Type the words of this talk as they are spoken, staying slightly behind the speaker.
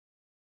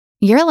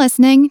You're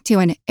listening to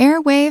an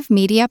Airwave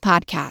Media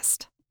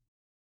Podcast.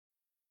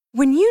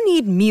 When you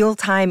need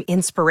mealtime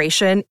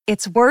inspiration,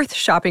 it's worth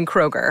shopping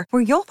Kroger,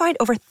 where you'll find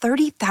over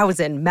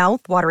 30,000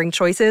 mouth-watering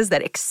choices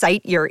that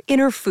excite your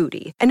inner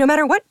foodie. And no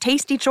matter what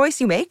tasty choice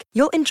you make,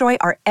 you'll enjoy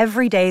our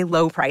everyday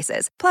low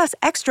prices, plus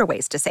extra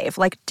ways to save,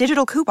 like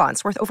digital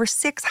coupons worth over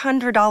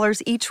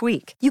 $600 each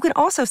week. You can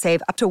also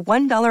save up to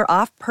 $1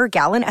 off per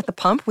gallon at the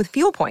pump with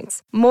fuel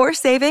points. More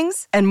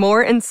savings and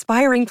more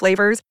inspiring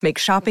flavors make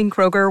shopping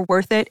Kroger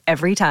worth it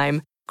every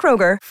time.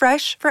 Kroger,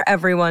 fresh for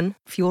everyone.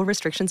 Fuel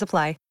restrictions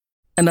apply.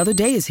 Another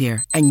day is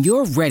here, and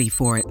you're ready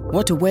for it.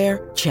 What to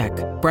wear? Check.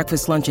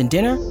 Breakfast, lunch, and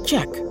dinner?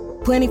 Check.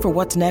 Planning for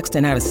what's next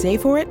and how to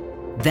save for it?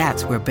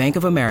 That's where Bank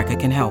of America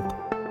can help.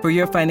 For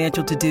your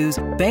financial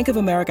to-dos, Bank of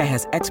America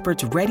has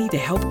experts ready to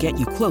help get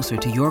you closer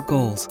to your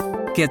goals.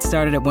 Get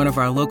started at one of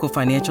our local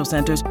financial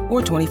centers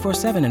or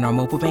 24/7 in our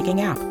mobile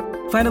banking app.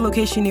 Find a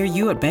location near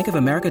you at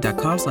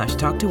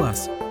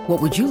bankofamerica.com/talktous.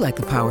 What would you like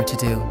the power to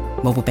do?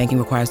 Mobile banking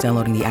requires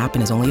downloading the app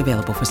and is only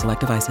available for select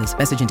devices.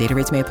 Message and data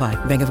rates may apply.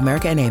 Bank of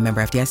America N.A., member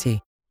FDIC.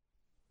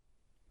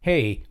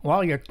 Hey,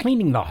 while you're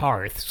cleaning the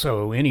hearth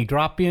so any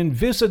drop-in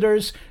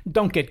visitors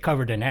don't get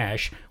covered in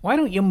ash, why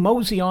don't you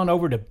mosey on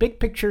over to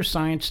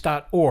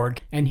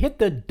bigpicturescience.org and hit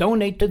the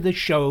Donate to the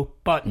Show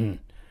button.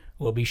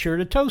 We'll be sure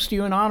to toast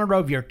you in honor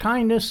of your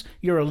kindness,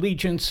 your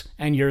allegiance,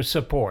 and your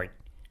support.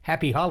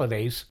 Happy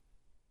holidays.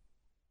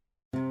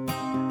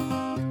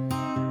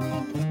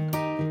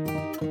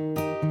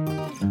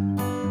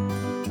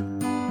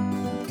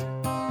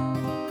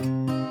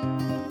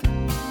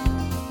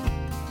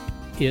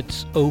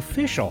 It's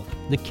official.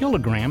 The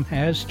kilogram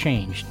has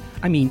changed.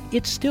 I mean,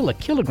 it's still a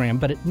kilogram,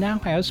 but it now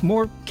has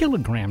more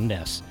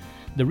kilogramness.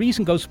 The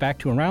reason goes back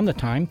to around the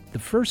time the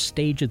first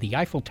stage of the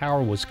Eiffel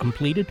Tower was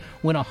completed,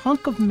 when a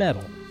hunk of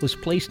metal was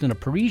placed in a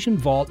Parisian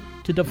vault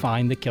to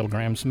define the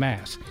kilogram's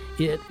mass.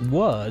 It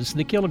was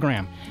the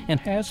kilogram and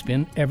has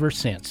been ever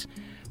since.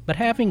 But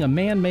having a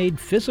man-made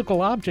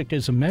physical object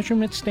as a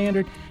measurement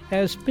standard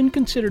has been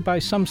considered by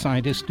some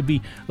scientists to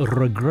be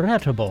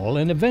regrettable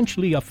and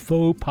eventually a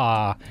faux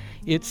pas.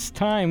 It's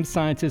time,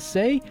 scientists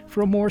say,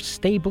 for a more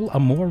stable, a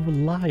more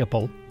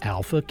reliable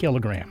alpha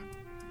kilogram.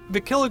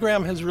 The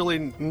kilogram has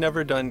really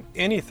never done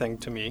anything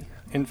to me.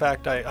 In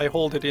fact, I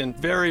hold it in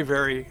very,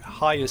 very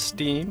high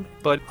esteem,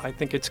 but I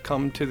think it's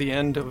come to the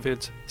end of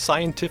its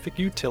scientific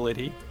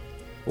utility.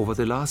 Over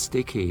the last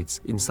decades,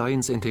 in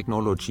science and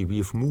technology,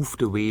 we've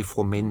moved away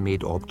from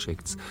man-made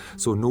objects.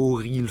 So no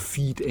real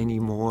feet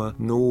anymore,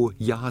 no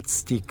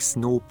yardsticks,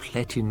 no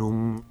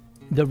platinum.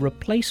 The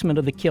replacement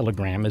of the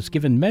kilogram has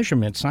given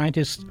measurement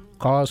scientists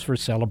cause for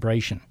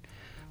celebration.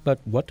 But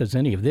what does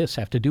any of this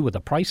have to do with the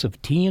price of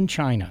tea in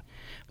China?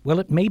 Well,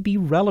 it may be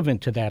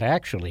relevant to that,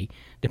 actually,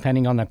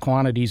 depending on the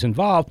quantities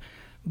involved,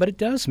 but it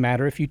does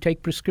matter if you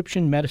take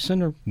prescription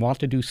medicine or want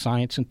to do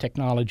science and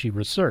technology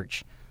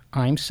research.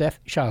 I'm Seth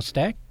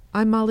Shostak.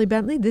 I'm Molly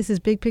Bentley. This is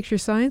Big Picture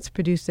Science,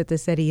 produced at the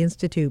SETI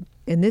Institute.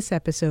 In this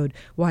episode,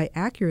 why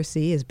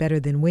accuracy is better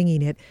than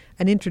winging it,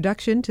 an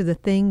introduction to the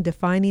thing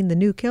defining the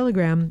new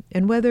kilogram,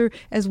 and whether,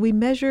 as we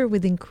measure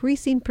with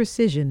increasing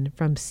precision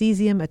from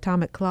cesium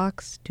atomic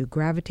clocks to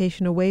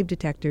gravitational wave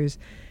detectors,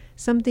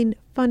 something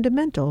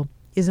fundamental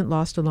isn't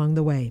lost along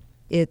the way.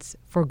 It's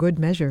For Good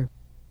Measure.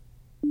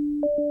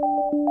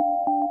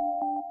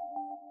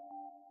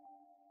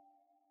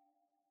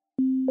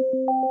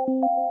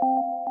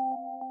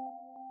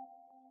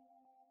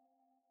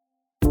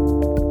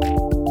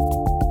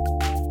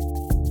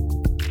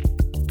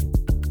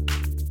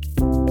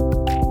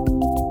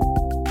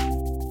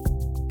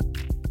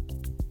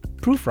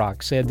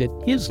 Prufrock said that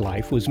his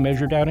life was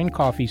measured out in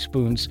coffee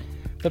spoons,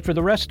 but for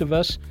the rest of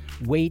us,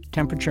 weight,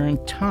 temperature,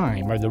 and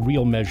time are the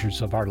real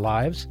measures of our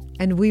lives.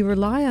 And we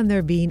rely on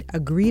there being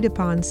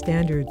agreed-upon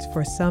standards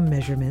for some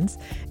measurements,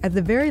 at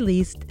the very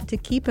least, to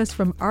keep us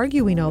from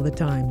arguing all the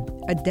time.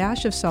 A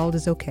dash of salt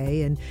is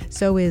okay, and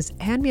so is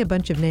hand me a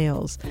bunch of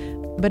nails.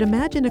 But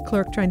imagine a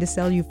clerk trying to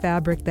sell you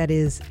fabric that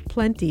is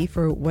plenty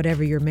for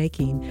whatever you're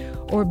making,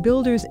 or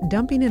builders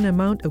dumping an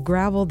amount of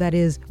gravel that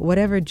is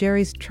whatever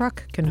Jerry's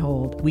truck can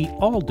hold. We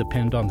all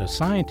depend on the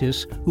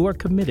scientists who are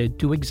committed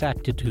to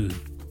exactitude.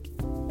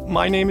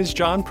 My name is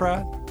John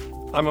Pratt.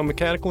 I'm a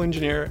mechanical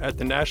engineer at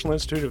the National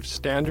Institute of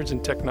Standards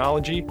and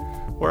Technology,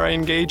 where I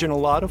engage in a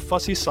lot of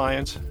fussy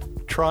science,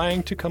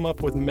 trying to come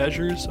up with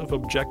measures of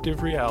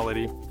objective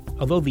reality.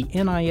 Although the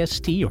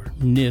NIST, or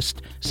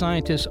NIST,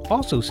 scientist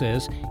also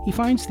says he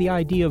finds the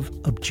idea of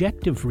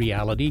objective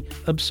reality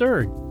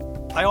absurd.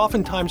 I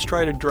oftentimes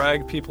try to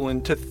drag people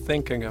into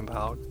thinking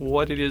about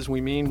what it is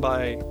we mean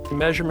by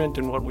measurement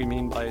and what we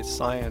mean by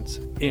science.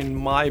 In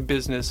my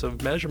business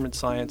of measurement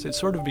science, it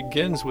sort of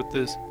begins with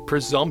this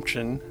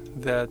presumption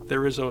that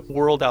there is a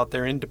world out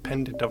there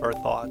independent of our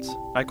thoughts.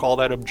 I call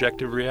that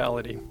objective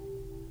reality.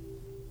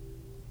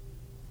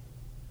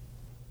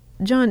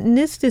 John,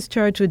 NIST is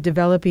charged with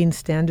developing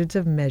standards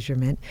of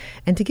measurement,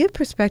 and to give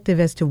perspective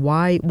as to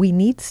why we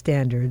need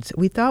standards,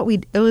 we thought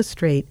we'd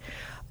illustrate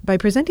by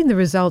presenting the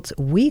results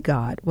we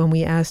got when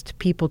we asked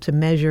people to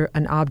measure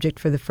an object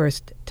for the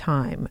first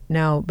time.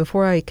 Now,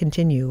 before I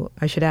continue,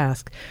 I should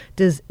ask,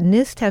 does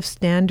NIST have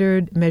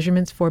standard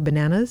measurements for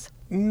bananas?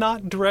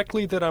 Not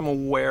directly that I'm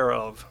aware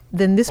of.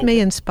 Then this may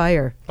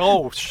inspire.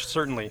 Oh,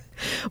 certainly.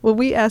 Well,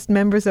 we asked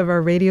members of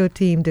our radio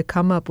team to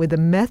come up with a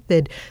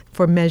method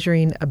for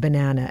measuring a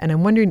banana. And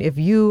I'm wondering if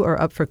you are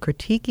up for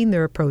critiquing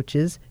their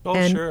approaches.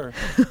 Oh, sure.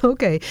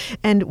 Okay.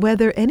 And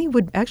whether any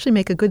would actually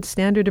make a good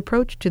standard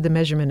approach to the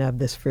measurement of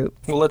this fruit.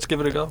 Well, let's give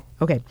it a go.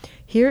 Okay.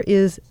 Here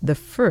is the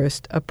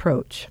first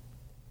approach.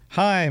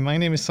 Hi, my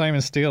name is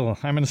Simon Steele.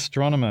 I'm an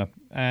astronomer,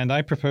 and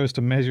I propose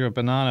to measure a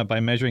banana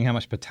by measuring how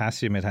much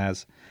potassium it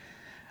has.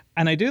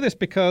 And I do this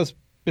because,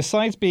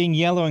 besides being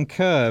yellow and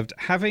curved,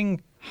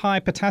 having high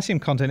potassium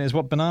content is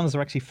what bananas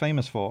are actually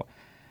famous for.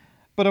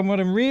 But what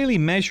I'm really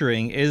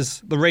measuring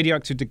is the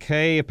radioactive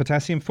decay of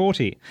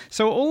potassium-40.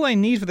 So all I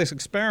need for this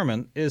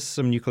experiment is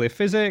some nuclear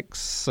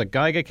physics, a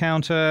Geiger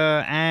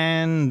counter,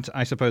 and,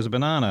 I suppose, a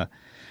banana.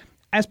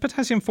 As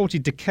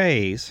potassium-40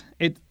 decays,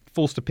 it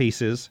falls to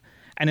pieces,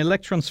 and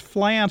electrons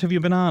fly out of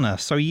your banana.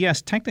 So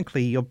yes,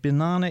 technically, your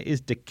banana is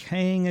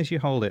decaying as you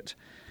hold it.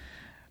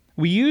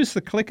 We use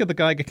the click of the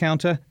Geiger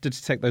counter to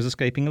detect those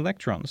escaping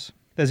electrons.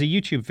 There's a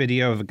YouTube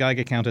video of a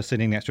Geiger counter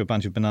sitting next to a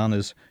bunch of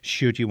bananas,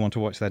 should you want to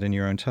watch that in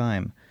your own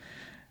time.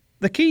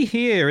 The key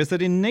here is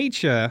that in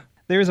nature,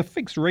 there is a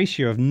fixed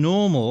ratio of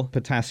normal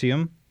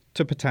potassium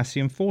to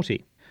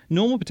potassium-40.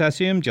 Normal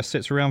potassium just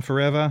sits around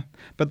forever,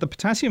 but the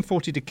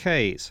potassium-40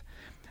 decays.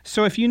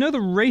 So if you know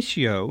the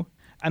ratio,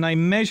 and I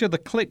measure the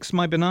clicks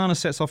my banana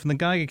sets off in the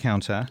Geiger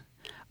counter,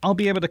 I'll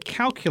be able to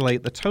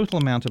calculate the total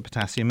amount of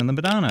potassium in the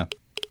banana.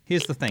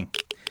 Here's the thing.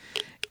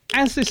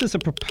 As this is a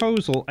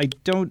proposal, I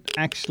don't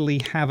actually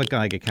have a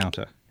Geiger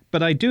counter,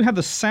 but I do have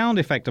the sound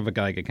effect of a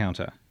Geiger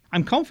counter.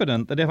 I'm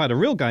confident that if I had a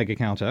real Geiger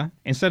counter,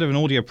 instead of an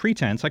audio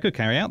pretense, I could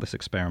carry out this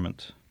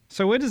experiment.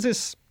 So where does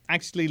this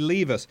actually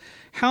leave us?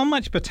 How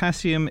much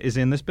potassium is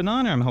in this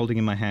banana I'm holding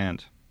in my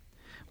hand?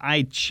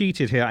 I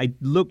cheated here. I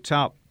looked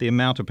up the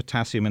amount of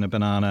potassium in a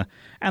banana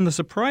and the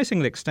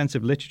surprisingly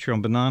extensive literature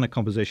on banana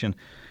composition.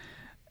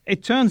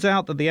 It turns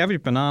out that the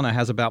average banana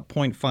has about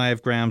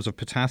 0.5 grams of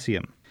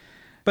potassium.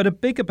 But a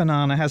bigger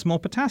banana has more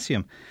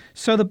potassium.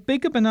 So the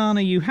bigger banana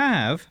you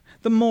have,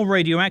 the more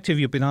radioactive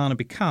your banana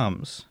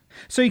becomes.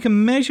 So you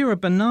can measure a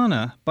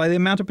banana by the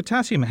amount of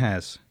potassium it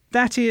has.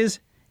 That is,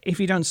 if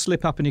you don't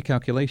slip up in your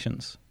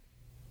calculations.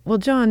 Well,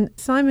 John,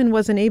 Simon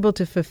wasn't able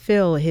to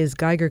fulfill his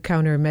Geiger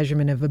counter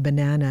measurement of a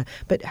banana,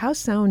 but how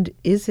sound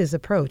is his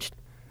approach?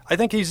 I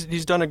think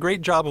he's done a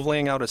great job of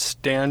laying out a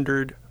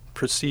standard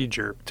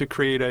procedure to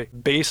create a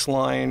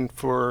baseline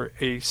for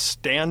a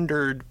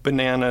standard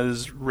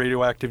banana's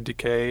radioactive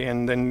decay,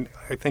 and then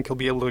I think he'll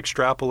be able to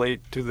extrapolate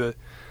to the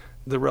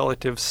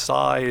relative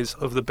size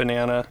of the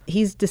banana.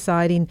 He's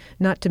deciding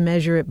not to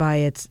measure it by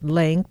its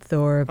length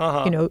or,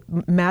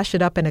 mash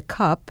it up in a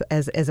cup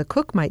as a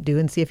cook might do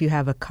and see if you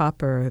have a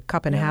cup or a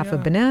cup and a half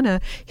of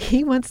banana.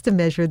 He wants to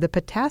measure the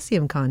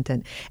potassium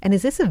content. And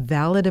is this a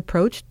valid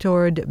approach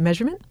toward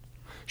measurement?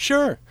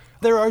 Sure.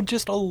 There are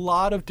just a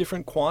lot of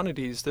different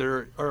quantities that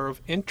are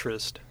of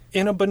interest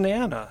in a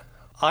banana.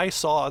 I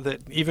saw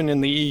that even in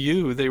the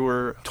EU, they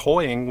were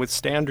toying with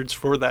standards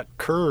for that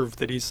curve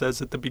that he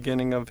says at the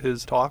beginning of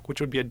his talk,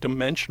 which would be a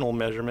dimensional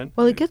measurement.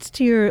 Well, it gets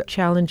to your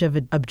challenge of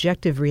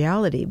objective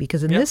reality,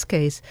 because in this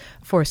case,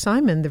 for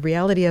Simon, the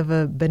reality of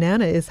a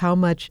banana is how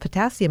much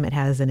potassium it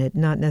has in it,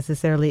 not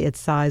necessarily its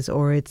size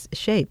or its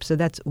shape. So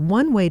that's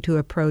one way to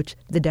approach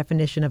the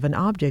definition of an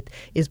object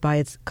is by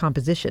its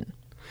composition.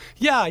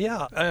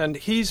 Yeah. And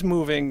he's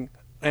moving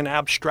an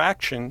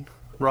abstraction,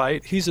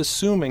 right? He's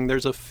assuming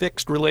there's a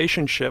fixed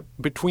relationship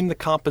between the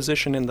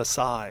composition and the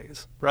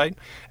size, right?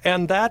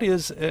 And that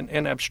is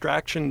an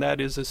abstraction that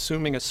is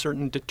assuming a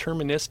certain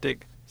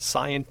deterministic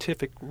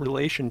scientific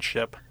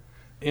relationship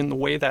in the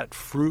way that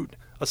fruit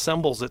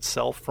assembles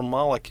itself from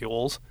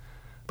molecules.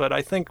 But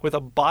I think with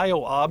a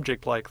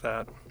bio-object like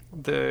that,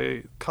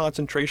 the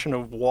concentration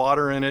of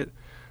water in it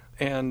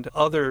and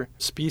other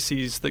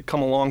species that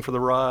come along for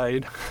the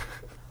ride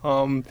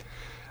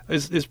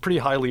is pretty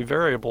highly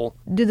variable.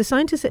 Do the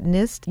scientists at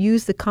NIST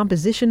use the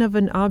composition of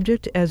an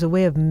object as a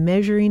way of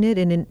measuring it,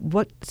 and in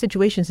what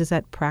situations is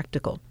that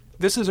practical?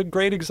 This is a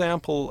great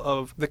example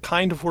of the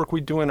kind of work we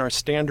do in our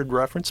standard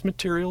reference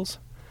materials,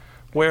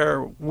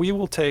 where we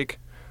will take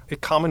a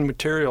common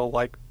material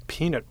like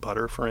peanut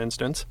butter, for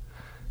instance,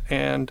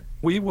 and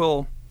we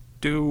will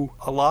do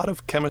a lot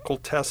of chemical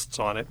tests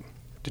on it,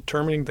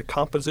 determining the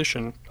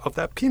composition of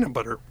that peanut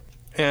butter.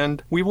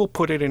 And we will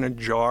put it in a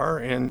jar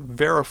and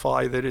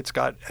verify that it's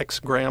got X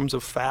grams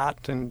of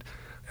fat and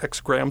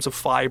X grams of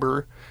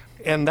fiber.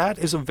 And that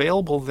is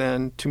available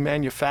then to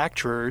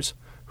manufacturers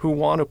who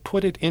want to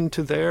put it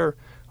into their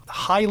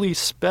highly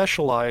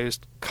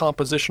specialized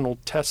compositional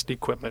test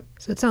equipment.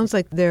 So it sounds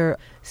like they're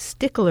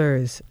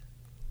sticklers.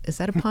 Is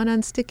that a pun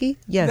on sticky?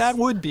 Yes. That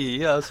would be,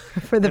 yes.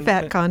 For the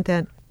fat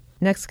content.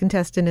 Next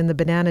contestant in the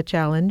banana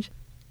challenge.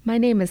 My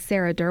name is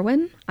Sarah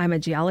Derwin. I'm a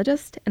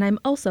geologist, and I'm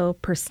also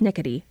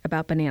persnickety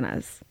about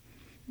bananas.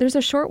 There's a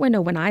short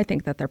window when I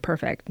think that they're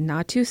perfect.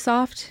 Not too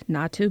soft,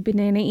 not too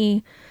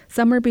banana-y,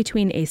 somewhere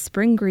between a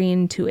spring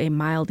green to a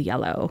mild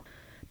yellow.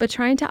 But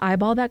trying to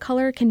eyeball that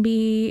color can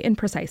be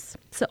imprecise.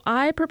 So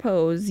I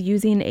propose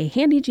using a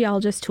handy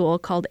geologist tool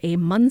called a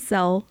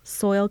Munsell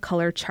soil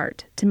color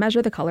chart to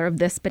measure the color of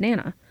this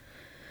banana.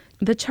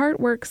 The chart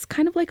works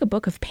kind of like a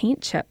book of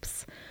paint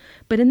chips.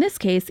 But in this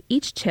case,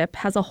 each chip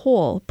has a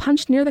hole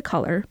punched near the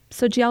color,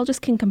 so geologists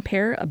can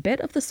compare a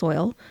bit of the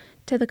soil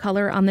to the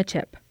color on the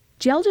chip.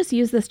 Geologists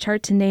use this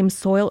chart to name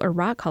soil or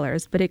rock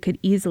colors, but it could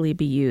easily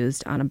be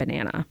used on a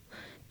banana.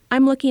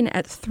 I'm looking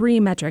at 3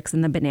 metrics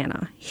in the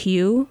banana: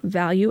 hue,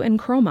 value, and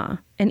chroma,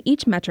 and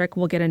each metric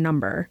will get a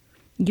number.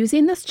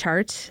 Using this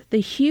chart, the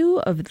hue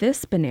of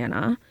this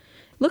banana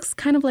looks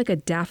kind of like a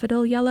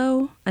daffodil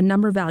yellow, a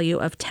number value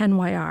of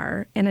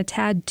 10YR, and a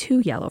tad too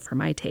yellow for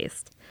my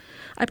taste.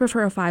 I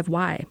prefer a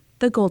 5Y,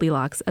 the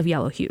Goldilocks of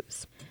yellow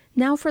hues.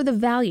 Now for the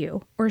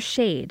value, or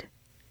shade.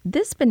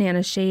 This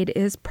banana shade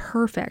is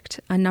perfect,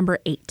 a number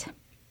 8.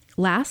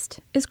 Last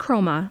is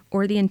chroma,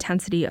 or the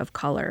intensity of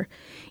color.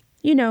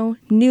 You know,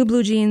 new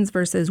blue jeans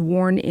versus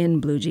worn-in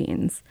blue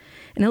jeans.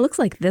 And it looks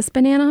like this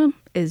banana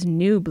is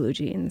new blue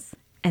jeans,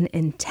 an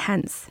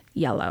intense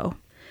yellow.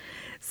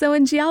 So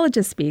in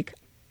geologist speak,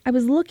 I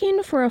was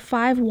looking for a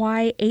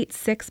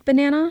 5Y86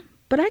 banana,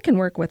 but I can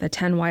work with a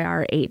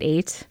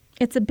 10YR88.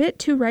 It's a bit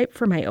too ripe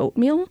for my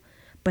oatmeal,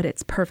 but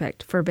it's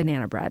perfect for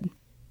banana bread.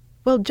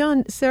 Well,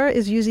 John, Sarah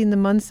is using the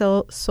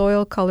Munsell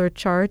soil color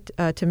chart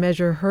to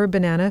measure her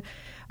banana.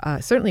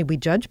 Certainly we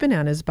judge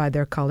bananas by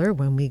their color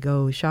when we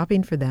go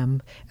shopping for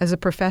them. As a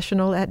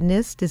professional at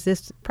NIST, is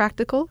this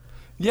practical?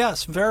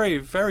 Yes, very,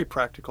 very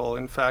practical.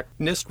 In fact,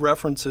 NIST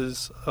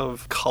references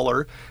of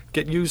color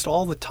get used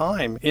all the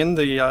time in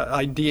the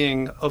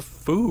IDing of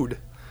food.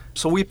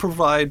 So we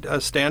provide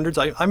standards.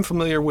 I'm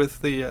familiar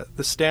with the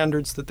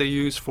standards that they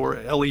use for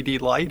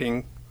LED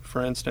lighting,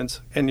 for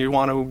instance, and you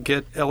want to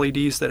get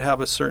LEDs that have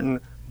a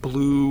certain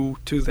blue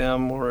to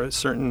them or a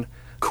certain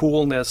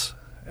coolness.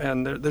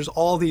 And there's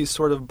all these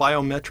sort of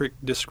biometric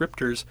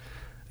descriptors,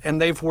 and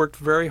they've worked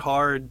very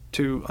hard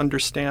to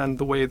understand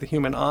the way the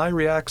human eye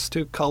reacts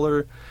to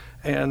color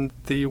and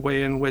the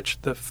way in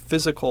which the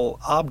physical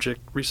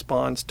object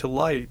responds to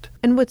light.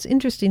 And what's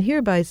interesting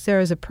here by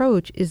Sarah's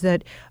approach is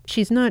that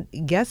she's not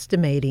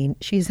guesstimating,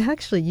 she's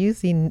actually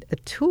using a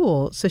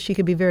tool so she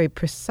could be very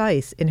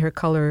precise in her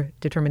color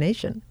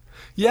determination.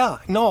 Yeah,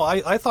 no,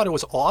 I thought it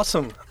was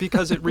awesome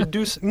because it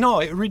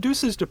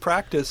reduces to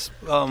practice.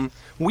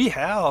 We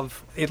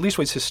have, at least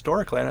was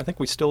historically, and I think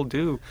we still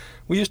do,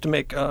 we used to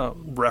make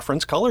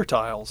reference color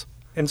tiles.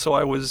 And so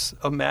I was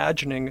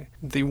imagining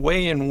the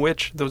way in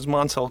which those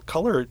Munsell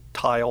color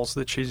tiles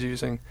that she's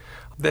using,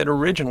 that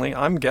originally,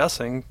 I'm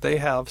guessing, they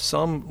have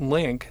some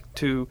link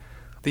to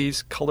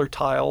these color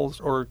tiles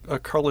or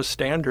color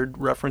standard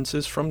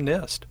references from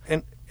NIST.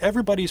 And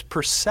everybody's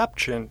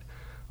perception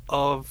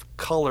of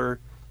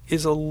color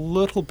is a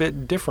little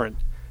bit different.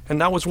 And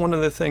that was one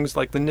of the things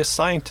like the NIST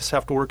scientists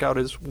have to work out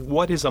is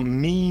what is a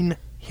mean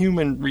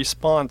human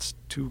response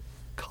to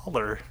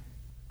color?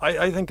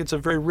 I think it's a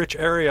very rich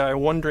area. I'm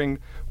wondering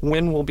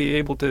when we'll be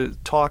able to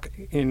talk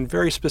in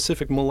very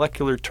specific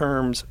molecular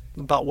terms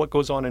about what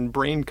goes on in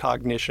brain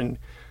cognition.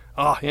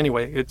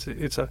 Anyway,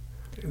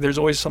 there's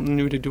always something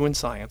new to do in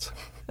science.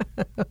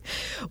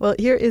 Well,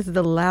 here is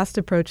the last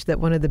approach that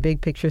one of the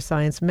Big Picture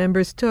Science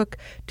members took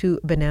to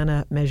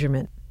banana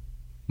measurement.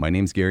 My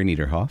name's Gary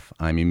Niederhoff.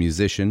 I'm a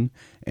musician,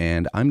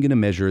 and I'm going to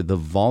measure the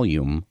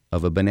volume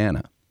of a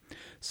banana.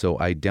 So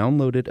I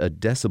downloaded a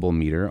decibel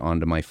meter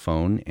onto my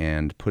phone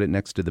and put it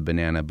next to the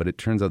banana, but it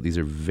turns out these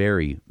are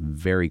very,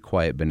 very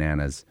quiet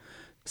bananas.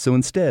 So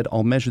instead,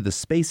 I'll measure the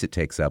space it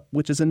takes up,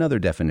 which is another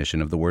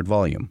definition of the word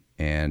volume.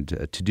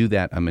 And to do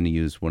that, I'm going to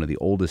use one of the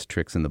oldest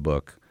tricks in the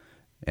book,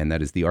 and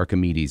that is the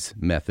Archimedes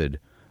method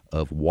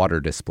of water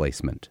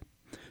displacement.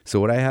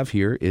 So what I have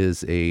here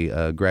is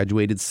a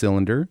graduated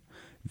cylinder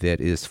that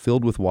is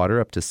filled with water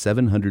up to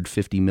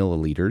 750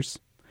 milliliters.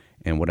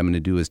 And what I'm going to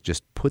do is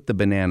just put the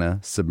banana,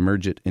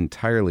 submerge it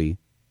entirely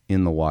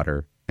in the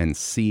water, and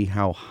see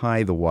how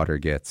high the water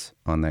gets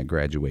on that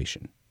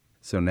graduation.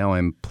 So now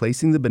I'm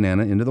placing the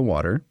banana into the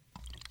water,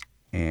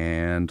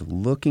 and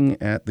looking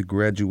at the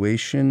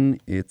graduation,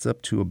 it's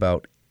up to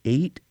about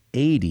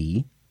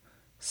 880,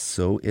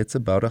 so it's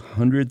about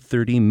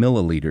 130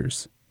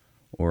 milliliters,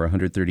 or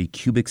 130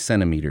 cubic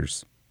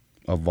centimeters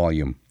of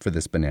volume for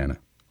this banana.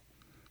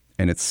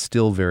 And it's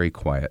still very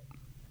quiet.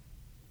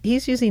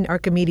 He's using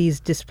Archimedes'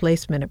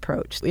 displacement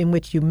approach, in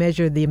which you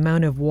measure the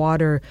amount of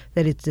water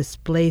that is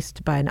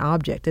displaced by an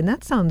object. And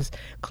that sounds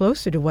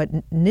closer to what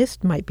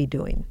NIST might be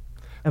doing.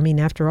 I mean,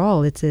 after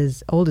all, it's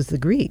as old as the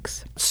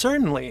Greeks.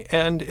 Certainly,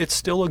 and it's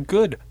still a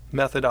good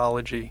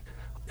methodology.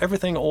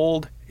 Everything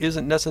old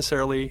isn't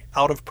necessarily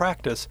out of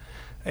practice.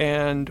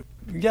 And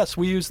yes,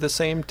 we use the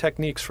same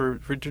techniques for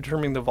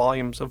determining the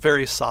volumes of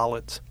various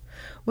solids.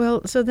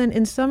 Well, so then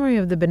in summary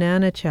of the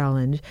banana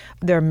challenge,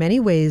 there are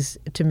many ways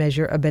to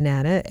measure a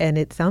banana, and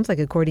it sounds like,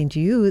 according to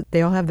you,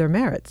 they all have their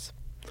merits.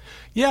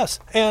 Yes,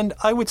 and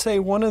I would say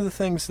one of the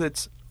things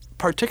that's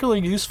particularly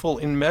useful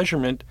in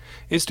measurement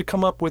is to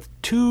come up with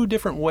two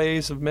different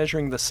ways of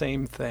measuring the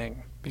same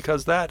thing,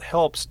 because that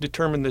helps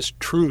determine this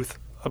truth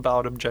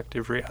about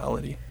objective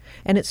reality.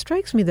 And it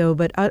strikes me, though,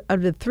 but out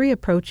of the three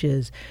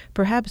approaches,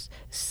 perhaps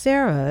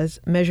Sarah's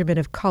measurement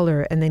of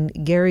color and then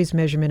Gary's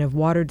measurement of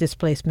water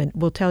displacement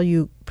will tell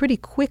you pretty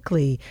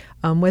quickly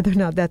whether or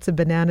not that's a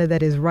banana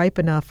that is ripe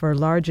enough or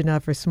large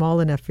enough or small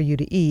enough for you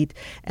to eat.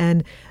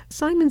 And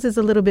Simon's is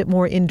a little bit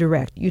more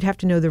indirect. You'd have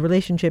to know the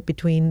relationship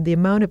between the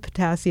amount of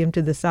potassium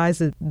to the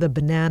size of the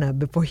banana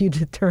before you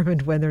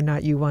determined whether or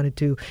not you wanted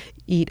to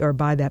eat or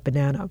buy that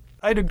banana.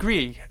 I'd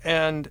agree.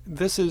 And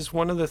this is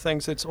one of the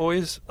things that's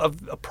always a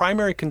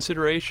primary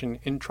consideration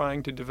in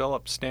trying to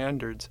develop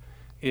standards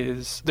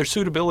is their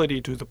suitability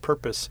to the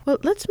purpose. Well,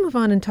 let's move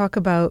on and talk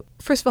about,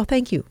 first of all,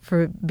 thank you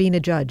for being a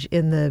judge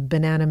in the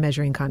banana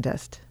measuring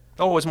contest.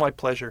 Oh, it was my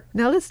pleasure.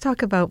 Now let's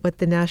talk about what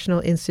the National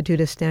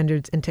Institute of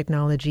Standards and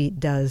Technology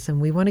does.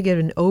 And we want to get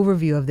an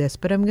overview of this,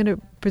 but I'm going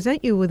to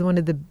present you with one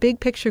of the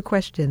big picture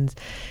questions.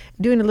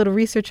 Doing a little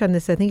research on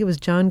this, I think it was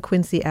John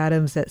Quincy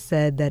Adams that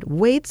said that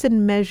weights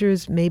and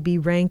measures may be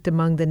ranked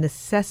among the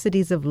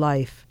necessities of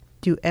life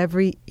to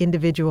every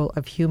individual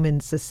of human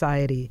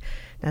society.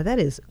 Now that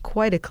is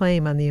quite a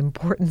claim on the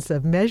importance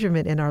of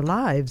measurement in our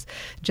lives.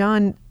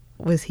 John,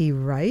 was he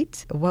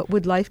right? What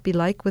would life be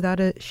like without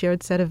a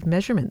shared set of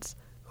measurements?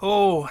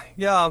 Oh,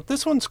 yeah,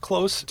 this one's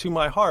close to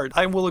my heart.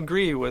 I will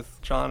agree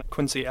with John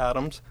Quincy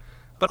Adams,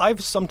 but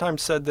I've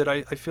sometimes said that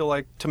I feel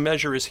like to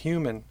measure is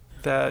human,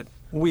 that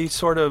we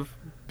sort of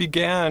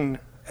began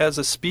as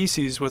a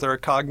species with our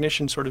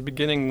cognition sort of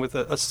beginning with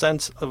a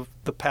sense of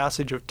the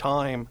passage of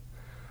time,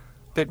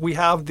 that we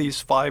have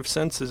these five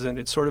senses and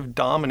it sort of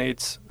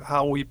dominates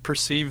how we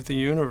perceive the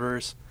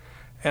universe,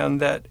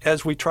 and that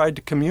as we tried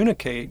to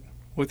communicate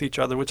with each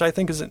other, which I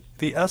think is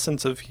the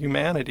essence of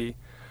humanity,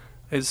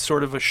 is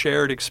sort of a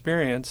shared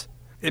experience,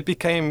 it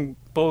became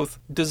both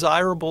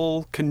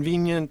desirable,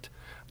 convenient,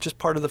 just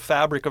part of the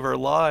fabric of our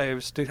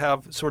lives to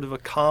have sort of a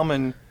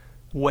common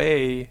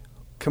way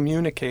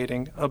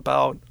communicating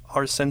about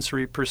our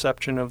sensory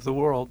perception of the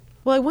world.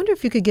 Well, I wonder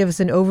if you could give us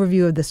an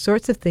overview of the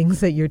sorts of things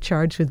that you're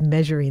charged with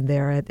measuring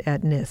there at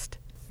NIST.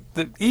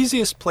 The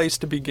easiest place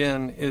to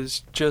begin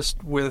is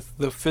just with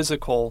the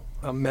physical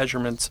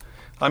measurements.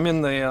 I'm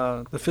in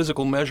the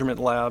physical measurement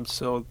lab,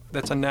 so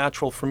that's a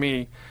natural for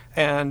me.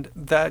 And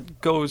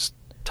that goes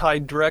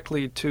tied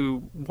directly to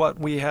what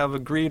we have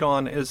agreed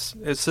on as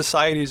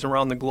societies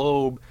around the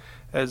globe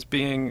as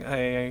being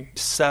a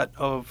set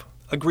of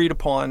agreed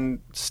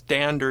upon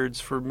standards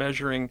for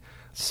measuring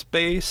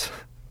space,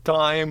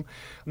 time,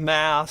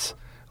 mass,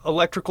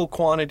 electrical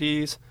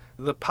quantities,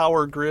 the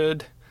power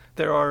grid.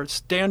 There are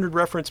standard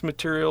reference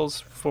materials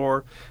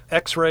for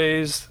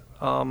X-rays.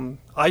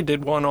 I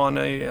did one on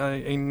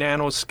a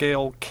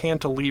nanoscale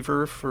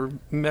cantilever for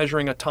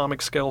measuring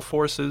atomic scale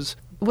forces.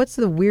 What's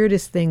the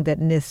weirdest thing that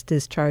NIST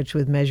is charged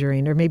with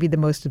measuring, or maybe the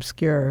most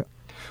obscure?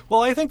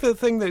 Well, I think the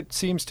thing that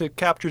seems to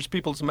captures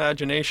people's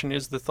imagination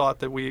is the thought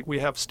that we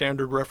have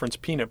standard reference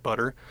peanut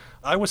butter.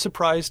 I was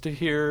surprised to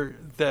hear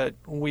that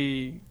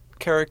we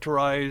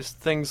characterize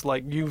things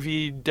like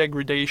UV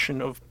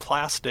degradation of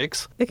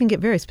plastics. It can get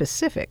very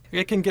specific.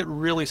 It can get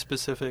really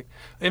specific.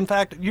 In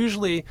fact,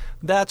 usually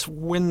that's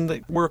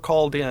when we're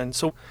called in.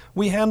 So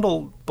we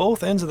handle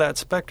both ends of that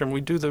spectrum. We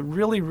do the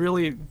really,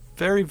 really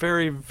very,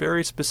 very,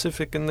 very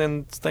specific, and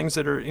then things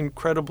that are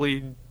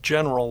incredibly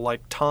general,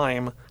 like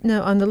time.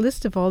 Now, on the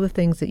list of all the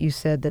things that you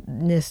said that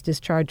NIST is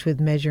charged with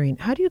measuring,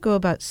 how do you go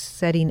about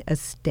setting a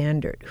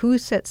standard? Who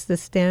sets the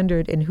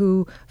standard and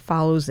who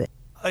follows it?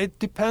 It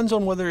depends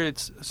on whether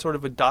it's sort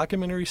of a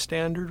documentary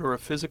standard or a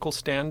physical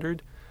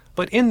standard.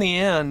 But in the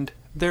end,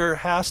 there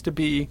has to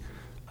be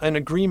an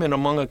agreement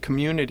among a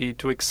community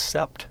to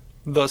accept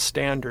the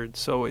standard.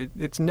 So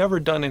it's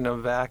never done in a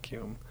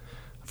vacuum.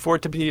 For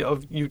it to be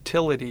of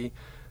utility,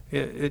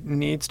 it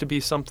needs to be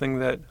something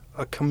that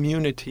a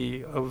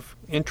community of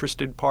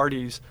interested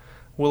parties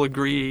will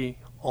agree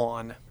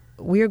on.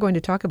 We are going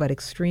to talk about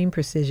extreme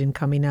precision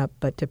coming up,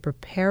 but to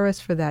prepare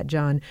us for that,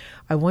 John,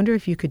 I wonder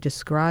if you could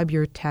describe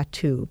your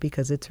tattoo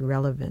because it's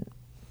relevant.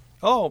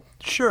 Oh,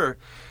 sure.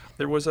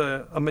 There was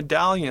a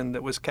medallion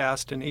that was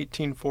cast in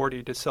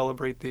 1840 to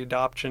celebrate the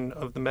adoption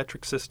of the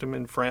metric system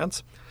in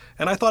France.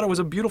 And I thought it was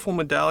a beautiful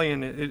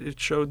medallion. It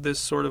showed this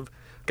sort of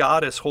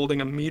goddess holding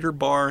a meter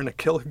bar and a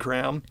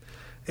kilogram.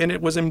 And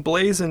it was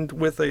emblazoned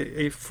with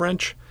a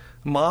French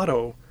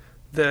motto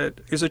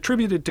that is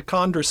attributed to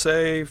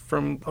Condorcet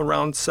from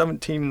around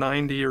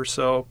 1790 or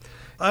so.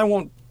 I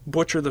won't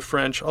butcher the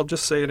French. I'll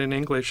just say it in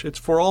English. It's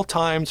for all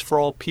times, for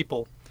all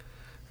people.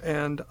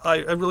 And I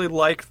really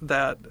like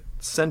that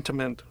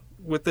sentiment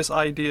with this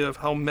idea of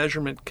how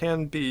measurement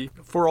can be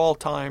for all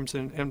times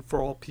and for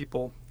all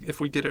people if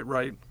we get it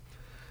right.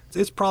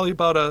 It's probably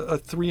about a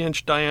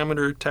 3-inch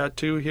diameter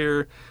tattoo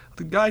here.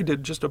 The guy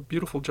did just a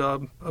beautiful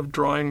job of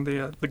drawing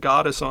the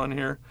goddess on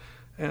here.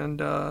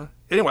 And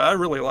anyway, I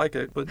really like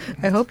it. But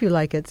I hope you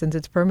like it since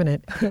it's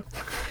permanent.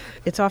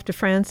 It's off to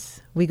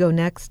France. We go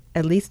next,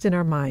 at least in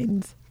our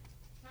minds.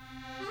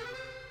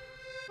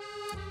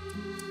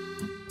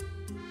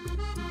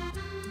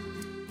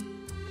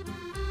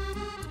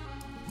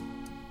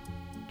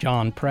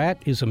 John Pratt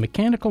is a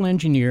mechanical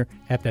engineer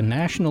at the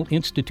National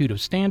Institute of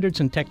Standards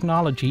and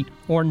Technology,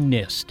 or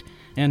NIST,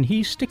 and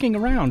he's sticking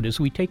around as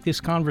we take this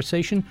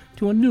conversation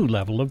to a new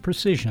level of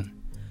precision.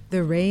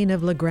 The reign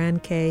of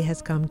Legrand K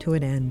has come to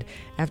an end.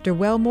 After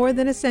well more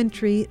than a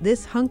century,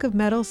 this hunk of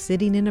metal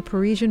sitting in a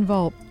Parisian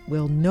vault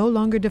will no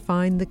longer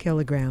define the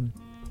kilogram.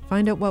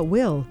 Find out what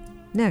will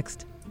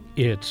next.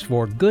 It's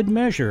For Good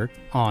Measure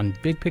on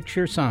Big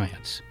Picture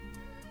Science.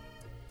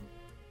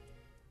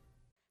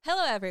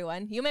 Hello,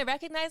 everyone. You may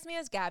recognize me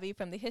as Gabby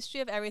from the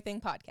History of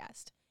Everything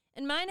podcast.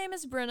 And my name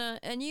is Brenna,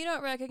 and you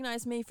don't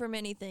recognize me from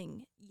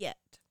anything yet.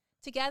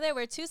 Together,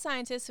 we're two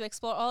scientists who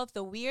explore all of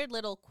the weird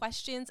little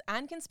questions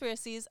and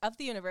conspiracies of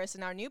the universe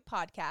in our new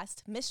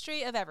podcast,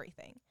 Mystery of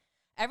Everything.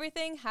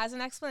 Everything has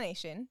an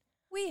explanation.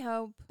 We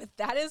hope.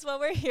 That is what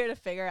we're here to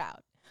figure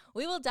out.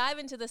 We will dive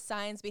into the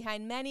science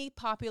behind many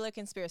popular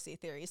conspiracy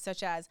theories,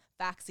 such as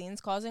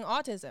vaccines causing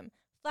autism,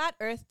 flat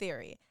Earth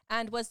theory,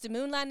 and was the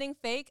moon landing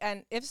fake?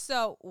 And if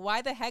so,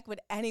 why the heck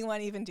would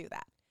anyone even do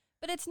that?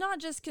 But it's not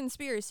just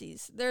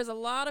conspiracies. There's a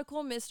lot of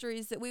cool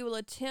mysteries that we will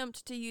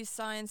attempt to use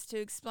science to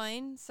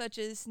explain, such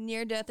as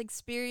near-death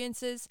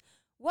experiences,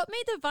 what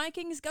made the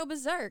Vikings go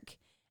berserk,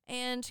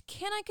 and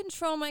can I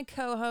control my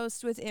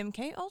co-host with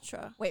MK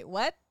Ultra? Wait,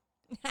 what?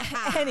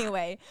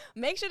 Anyway,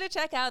 make sure to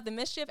check out the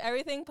Mystery of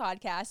Everything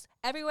podcast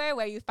everywhere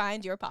where you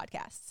find your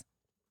podcasts.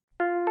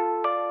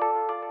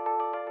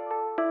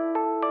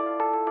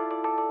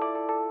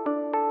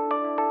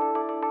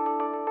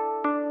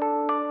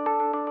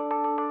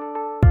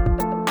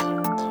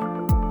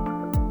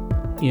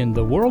 In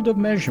the world of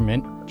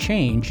measurement,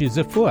 change is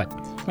afoot.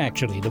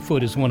 Actually, the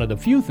foot is one of the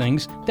few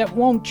things that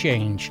won't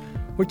change.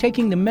 We're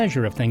taking the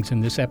measure of things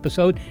in this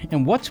episode,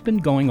 and what's been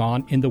going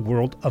on in the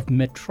world of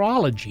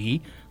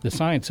metrology, the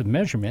science of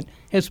measurement,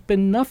 has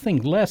been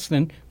nothing less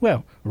than,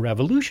 well,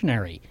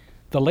 revolutionary.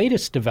 The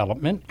latest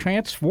development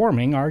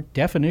transforming our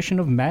definition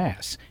of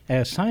mass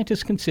as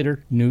scientists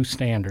consider new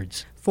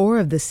standards. 4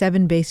 of the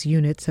 7 base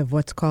units of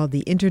what's called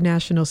the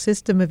International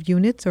System of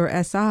Units, or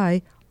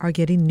SI, are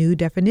getting new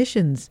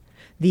definitions.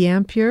 The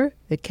ampere,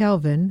 the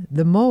Kelvin,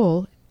 the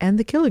mole, and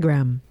the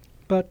kilogram.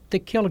 But the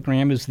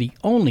kilogram is the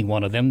only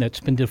one of them that's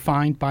been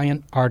defined by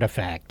an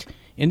artifact.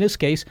 In this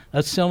case,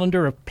 a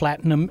cylinder of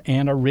platinum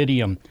and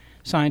iridium.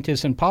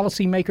 Scientists and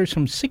policymakers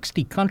from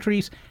 60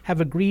 countries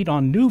have agreed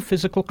on new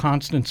physical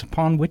constants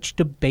upon which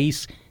to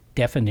base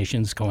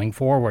definitions going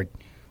forward.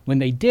 When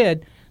they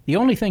did, the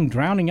only thing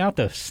drowning out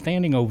the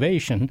standing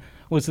ovation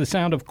was the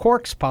sound of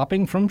corks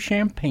popping from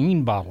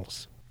champagne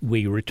bottles.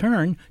 We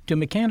return to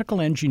mechanical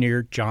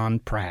engineer John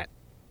Pratt.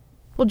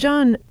 Well,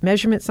 John,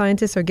 measurement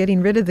scientists are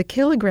getting rid of the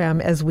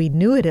kilogram as we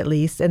knew it, at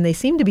least, and they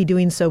seem to be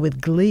doing so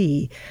with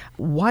glee.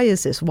 Why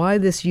is this? Why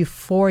this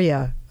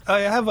euphoria? I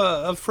have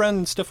a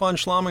friend, Stefan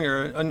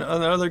Schlaminger,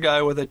 another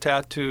guy with a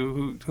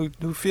tattoo,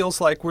 who feels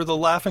like we're the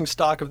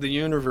laughingstock of the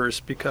universe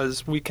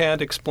because we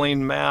can't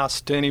explain mass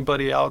to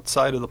anybody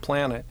outside of the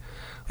planet.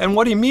 And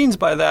what he means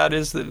by that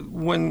is that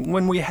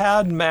when we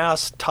had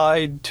mass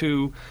tied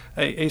to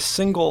a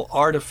single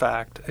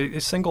artifact,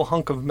 a single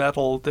hunk of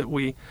metal that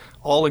we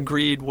all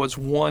agreed was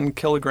 1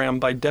 kilogram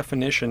by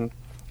definition,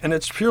 and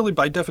it's purely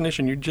by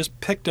definition, you just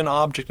picked an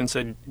object and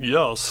said,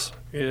 yes,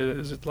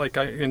 is it like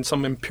in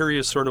some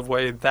imperious sort of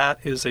way, that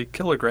is a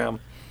kilogram.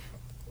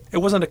 It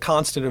wasn't a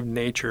constant of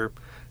nature.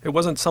 It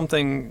wasn't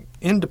something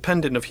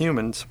independent of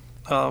humans.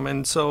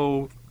 And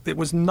so it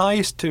was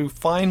nice to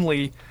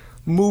finally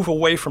move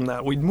away from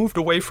that. We'd moved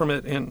away from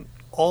it in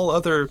all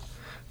other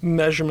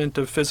measurement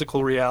of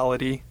physical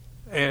reality,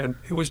 and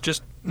it was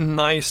just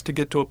nice to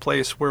get to a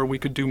place where we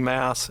could do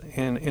mass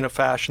in a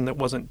fashion that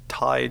wasn't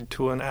tied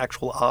to an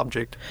actual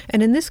object.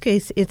 And in this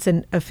case, it's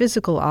a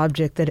physical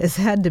object that has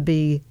had to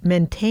be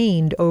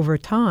maintained over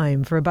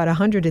time for about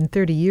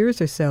 130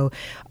 years or so.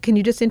 Can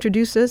you just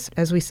introduce us,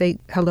 as we say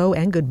hello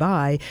and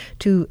goodbye,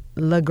 to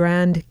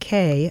Legrand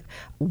K?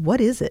 What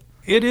is it?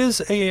 It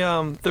is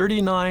a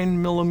 39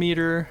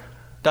 millimeter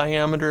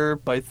diameter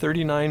by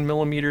 39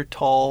 millimeter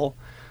tall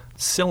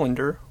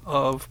cylinder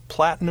of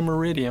platinum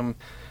iridium,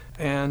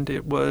 and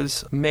it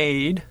was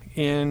made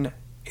in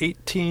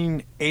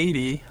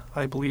 1880,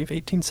 I believe,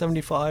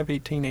 1875,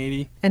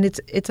 1880. And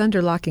it's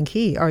under lock and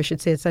key, or I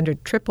should say it's under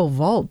triple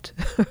vault,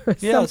 or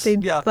yes,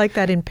 something yeah. like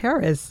that in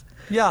Paris.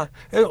 Yeah,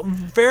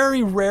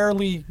 very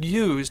rarely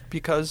used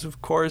because,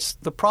 of course,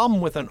 the problem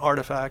with an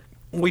artifact,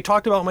 we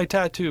talked about my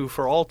tattoo,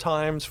 for all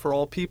times, for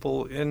all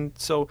people, and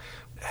so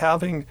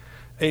having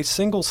a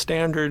single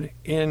standard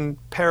in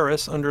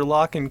Paris under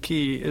lock and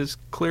key is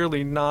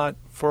clearly not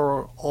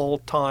for all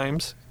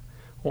times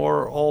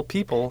or all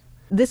people.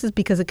 This is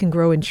because it can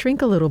grow and shrink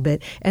a little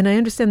bit, and I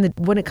understand that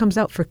when it comes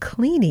out for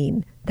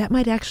cleaning, that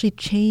might actually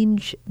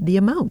change the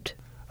amount.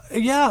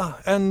 Yeah,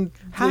 and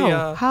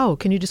how? How?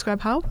 Can you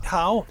describe how?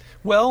 How?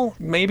 Well,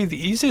 maybe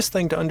the easiest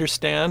thing to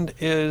understand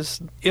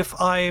is if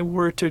I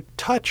were to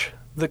touch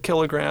the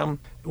kilogram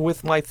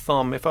with my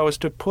thumb, if I was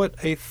to put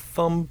a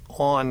thumb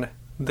on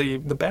the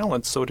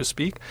balance, so to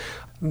speak,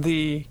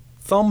 the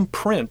thumb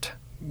print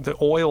the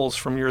oils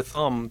from your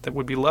thumb that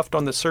would be left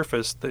on the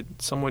surface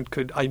that someone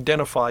could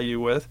identify you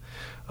with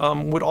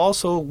would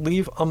also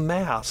leave a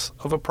mass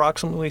of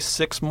approximately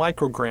 6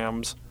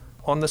 micrograms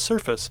on the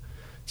surface.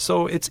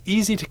 So it's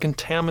easy to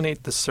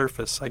contaminate the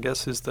surface, I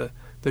guess, is the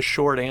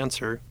short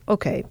answer.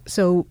 Okay,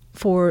 so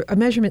for a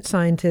measurement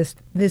scientist,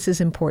 this is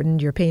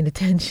important. You're paying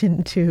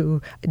attention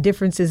to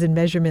differences in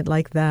measurement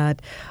like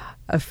that,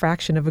 a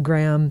fraction of a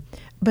gram.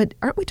 But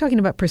aren't we talking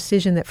about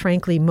precision that,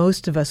 frankly,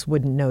 most of us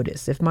wouldn't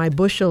notice? If my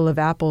bushel of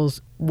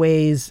apples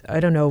weighs,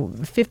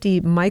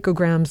 50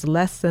 micrograms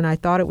less than I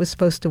thought it was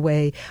supposed to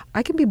weigh,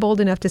 I can be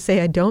bold enough to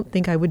say I don't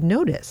think I would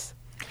notice.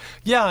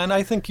 Yeah, and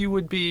I think you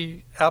would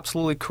be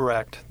absolutely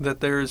correct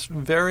that there's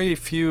very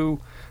few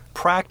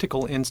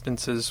practical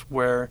instances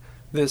where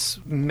this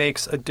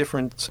makes a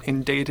difference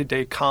in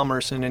day-to-day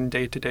commerce and in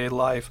day-to-day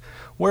life,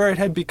 where it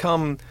had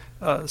become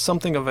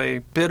something of a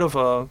bit of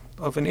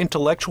an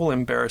intellectual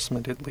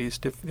embarrassment, at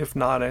least, if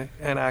not an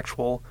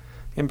actual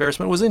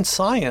embarrassment, was in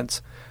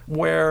science,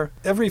 where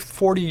every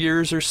 40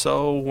 years or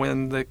so,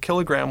 when the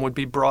kilogram would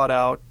be brought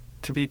out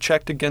to be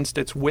checked against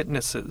its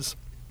witnesses,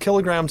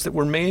 kilograms that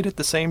were made at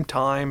the same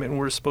time and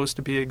were supposed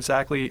to be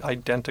exactly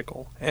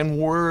identical and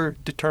were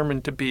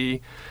determined to be,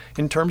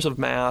 in terms of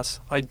mass,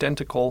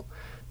 identical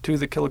to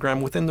the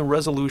kilogram within the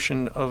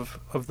resolution of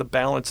the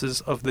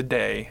balances of the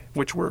day,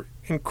 which were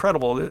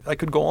incredible. I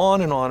could go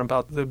on and on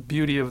about the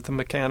beauty of the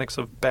mechanics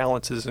of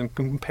balances and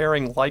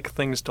comparing like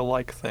things to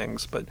like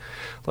things, but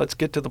let's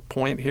get to the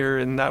point here,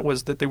 and that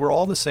was that they were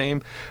all the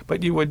same,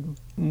 but you would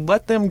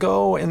let them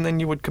go and then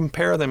you would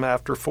compare them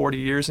after 40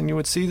 years and you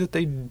would see that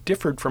they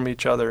differed from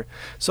each other.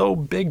 So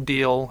big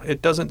deal.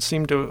 It doesn't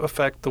seem to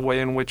affect the way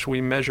in which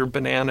we measure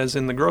bananas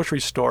in the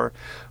grocery store,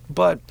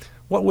 but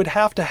what would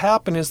have to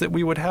happen is that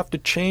we would have to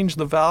change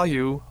the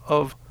value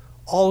of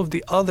all of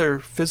the other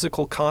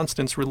physical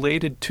constants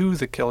related to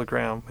the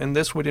kilogram. And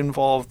this would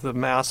involve the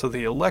mass of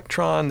the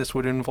electron, this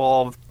would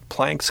involve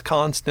Planck's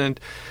constant,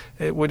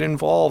 it would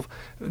involve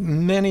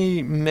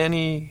many,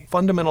 many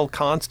fundamental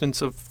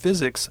constants of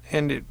physics,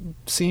 and it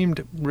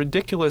seemed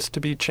ridiculous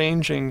to be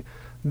changing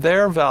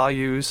their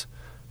values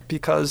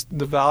because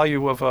the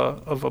value of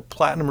a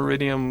platinum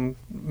iridium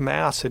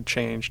mass had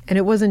changed. And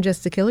it wasn't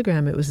just the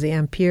kilogram, it was the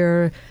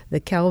ampere,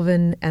 the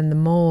Kelvin, and the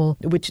mole,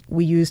 which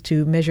we use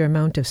to measure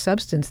amount of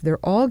substance. They're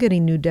all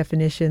getting new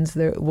definitions.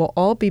 They will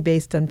all be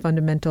based on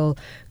fundamental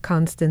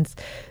constants.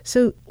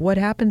 So what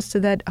happens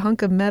to that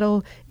hunk of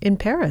metal in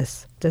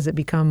Paris? Does it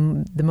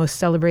become the most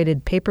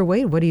celebrated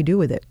paperweight? What do you do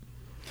with it?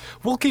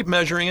 We'll keep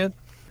measuring it.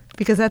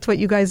 Because that's what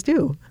you guys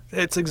do.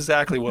 It's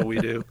exactly what we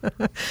do.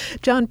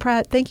 John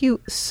Pratt, thank you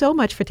so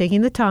much for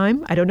taking the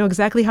time. I don't know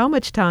exactly how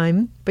much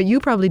time, but you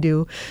probably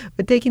do,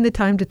 but taking the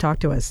time to talk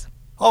to us.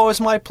 Oh,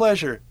 it's my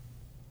pleasure.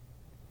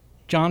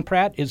 John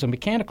Pratt is a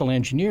mechanical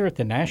engineer at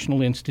the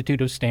National Institute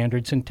of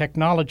Standards and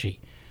Technology.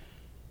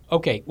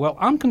 Okay, well,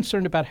 I'm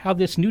concerned about how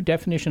this new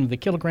definition of the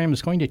kilogram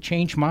is going to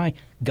change my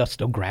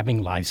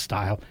gusto-grabbing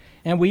lifestyle,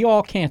 and we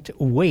all can't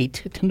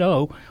wait to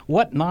know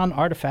what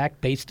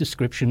non-artifact-based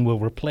description will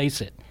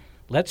replace it.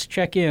 Let's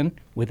check in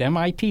with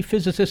MIT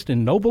physicist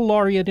and Nobel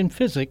laureate in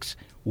physics,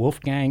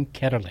 Wolfgang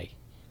Ketterle.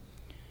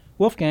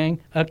 Wolfgang,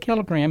 a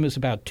kilogram is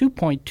about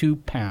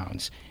 2.2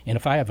 pounds, and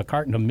if I have a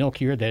carton of milk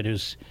here that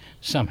is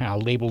somehow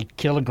labeled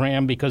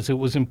kilogram because it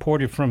was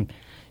imported from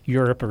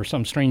Europe or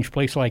some strange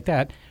place like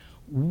that,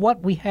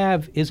 what we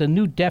have is a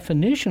new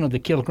definition of the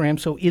kilogram.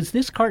 So is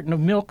this carton of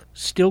milk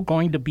still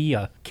going to be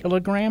a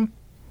kilogram?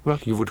 Well,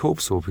 you would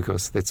hope so,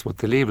 because that's what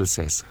the label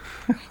says.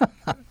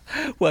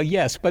 Well,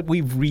 yes, but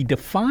we've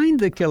redefined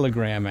the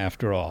kilogram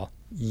after all.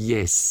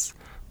 Yes,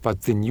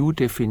 but the new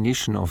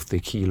definition of the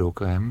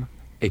kilogram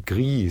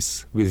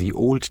agrees with the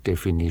old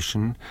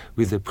definition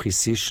with a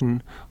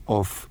precision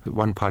of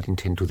 1 part in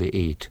 10 to the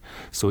 8.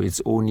 So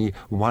it's only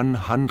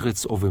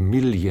 1/100th of a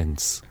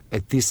millionth.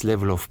 At this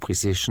level of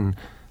precision,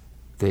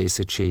 there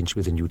is a change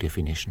with a new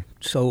definition.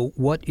 So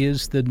what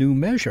is the new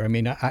measure? I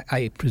mean,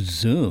 I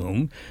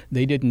presume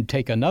they didn't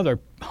take another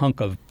hunk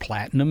of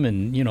platinum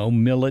and,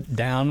 mill it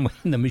down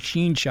in the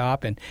machine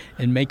shop and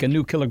make a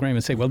new kilogram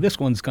and say, well, this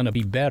one's going to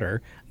be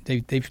better.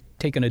 They've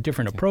taken a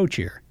different approach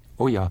here.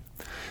 Oh, yeah.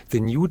 The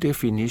new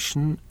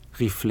definition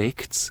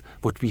reflects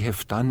what we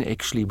have done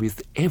actually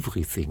with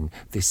everything,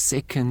 the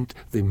second,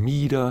 the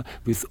meter,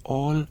 with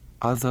all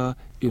other,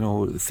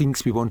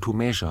 things we want to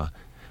measure.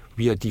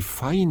 We are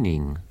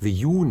defining the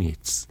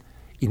units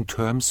in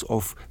terms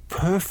of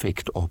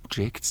perfect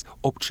objects,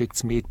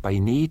 objects made by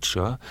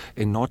nature,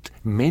 and not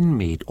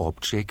man-made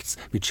objects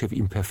which have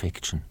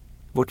imperfection.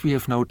 What we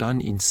have now done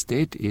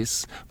instead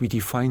is we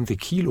define the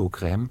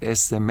kilogram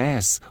as the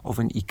mass of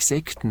an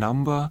exact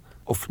number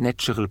of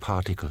natural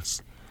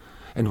particles.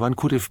 And one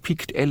could have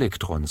picked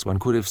electrons. One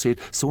could have said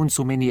so and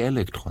so many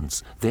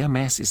electrons. Their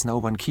mass is now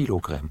 1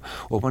 kilogram.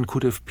 Or one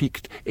could have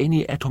picked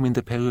any atom in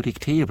the periodic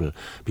table,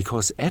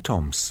 because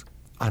atoms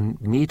are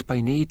made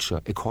by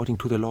nature according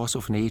to the laws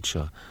of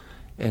nature.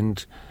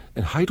 And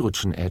a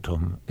hydrogen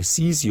atom, a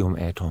cesium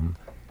atom,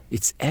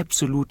 it's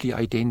absolutely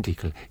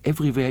identical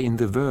everywhere in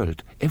the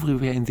world,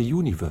 everywhere in the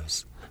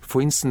universe.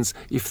 For instance,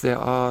 if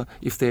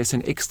there's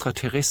an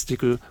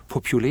extraterrestrial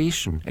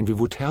population and we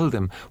would tell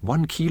them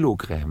 1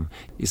 kilogram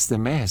is the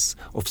mass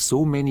of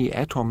so many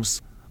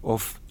atoms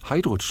of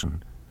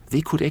hydrogen,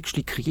 they could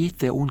actually create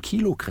their own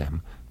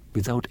kilogram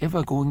without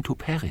ever going to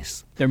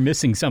Paris. They're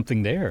missing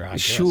something there, I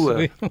guess.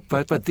 Sure,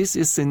 but this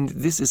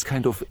is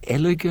kind of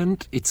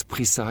elegant, it's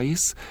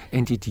precise,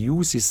 and it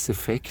uses the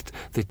fact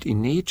that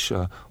in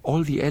nature,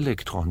 all the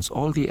electrons,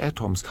 all the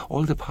atoms,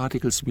 all the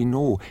particles we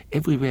know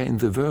everywhere in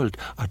the world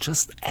are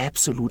just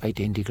absolute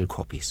identical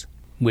copies.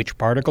 Which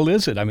particle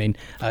is it? I mean,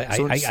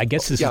 I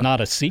guess this is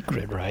not a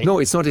secret, right? No,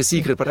 it's not a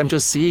secret, but I'm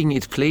just saying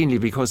it plainly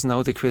because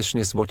now the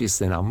question is what is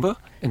the number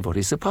and what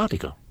is the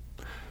particle?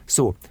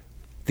 So,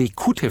 they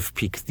could have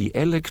picked the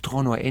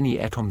electron or any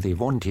atom they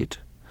wanted,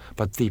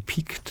 but they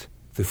picked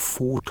the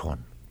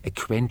photon, a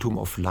quantum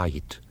of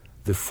light,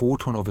 the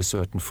photon of a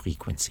certain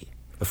frequency.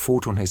 A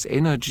photon has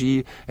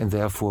energy, and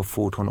therefore a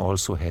photon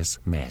also has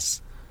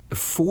mass. A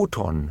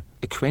photon,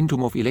 a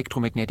quantum of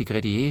electromagnetic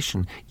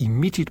radiation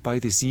emitted by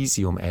the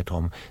cesium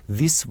atom,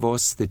 this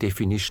was the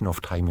definition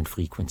of time and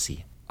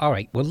frequency. All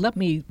right, well, let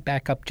me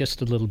back up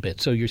just a little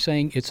bit. So you're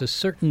saying it's a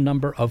certain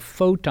number of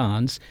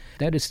photons,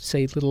 that is to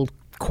say little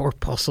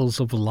corpuscles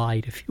of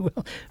light, if you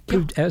will,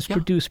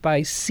 produced by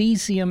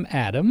cesium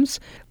atoms.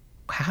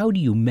 How do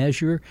you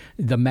measure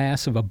the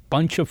mass of a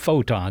bunch of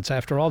photons?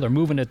 After all, they're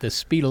moving at the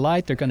speed of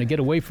light. They're going to get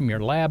away from your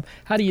lab.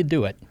 How do you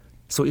do it?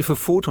 So if a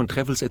photon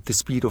travels at the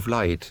speed of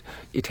light,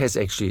 it has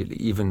actually,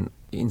 even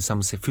in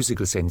some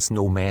physical sense,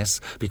 no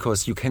mass,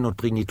 because you cannot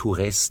bring it to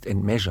rest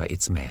and measure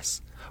its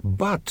mass.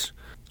 But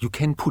you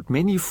can put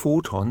many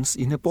photons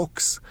in a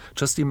box.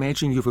 Just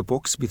imagine you have a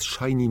box with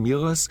shiny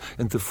mirrors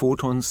and the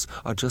photons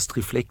are just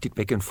reflected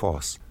back and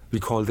forth. We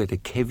call that a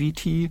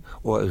cavity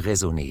or a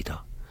resonator.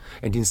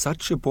 And in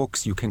such a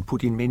box you can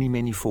put in many,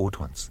 many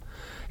photons.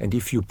 And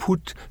if you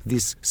put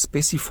this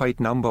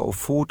specified number of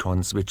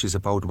photons, which is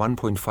about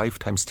 1.5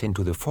 times 10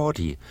 to the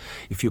 40,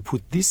 if you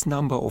put this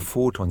number of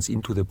photons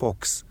into the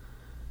box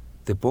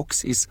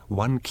is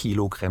 1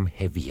 kilogram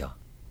heavier.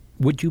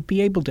 Would you be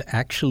able to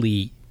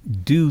actually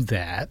do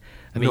that?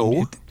 I mean,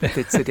 no,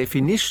 that's a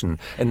definition.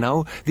 And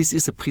now this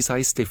is a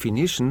precise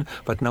definition,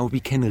 but now we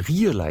can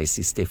realize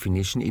this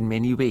definition in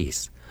many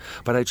ways.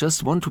 But I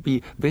just want to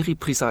be very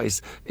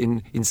precise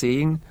in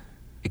saying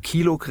a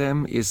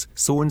kilogram is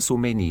so and so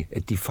many, a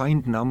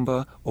defined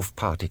number of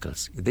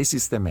particles. This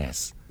is the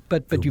mass.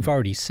 But you've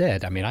already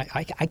said, I mean,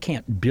 I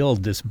can't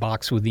build this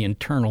box with the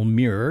internal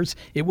mirrors.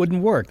 It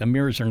wouldn't work. The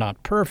mirrors are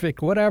not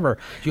perfect, whatever.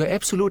 You're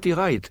absolutely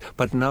right.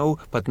 But now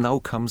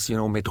comes,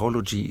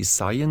 metrology is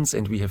science,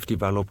 and we have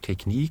developed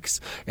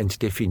techniques, and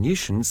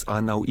definitions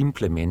are now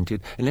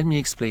implemented. And let me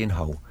explain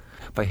how.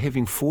 By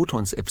having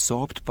photons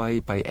absorbed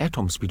by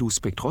atoms, we do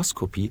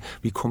spectroscopy.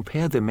 We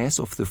compare the mass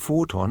of the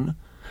photon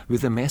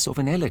with the mass of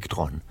an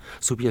electron.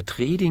 So we are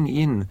trading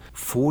in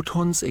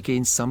photons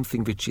against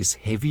something which is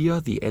heavier,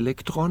 the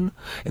electron,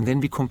 and then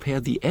we compare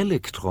the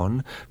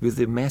electron with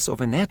the mass of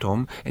an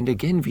atom, and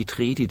again we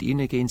trade it in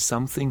against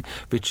something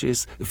which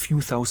is a few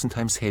thousand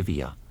times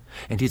heavier.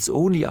 And it's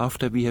only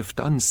after we have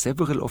done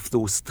several of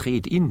those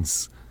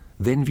trade-ins,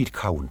 then we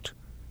count,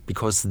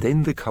 because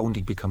then the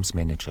counting becomes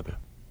manageable.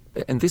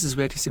 And this is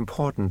where it is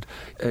important.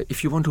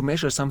 If you want to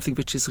measure something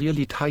which is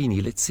really tiny,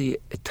 let's say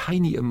a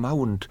tiny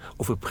amount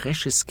of a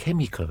precious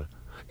chemical,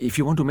 if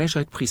you want to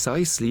measure it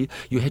precisely,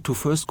 you had to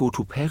first go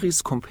to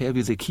Paris, compare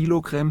with a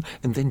kilogram,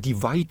 and then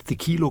divide the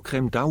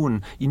kilogram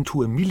down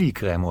into a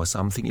milligram or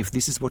something, if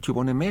this is what you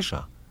want to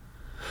measure.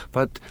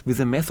 But with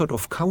the method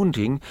of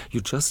counting,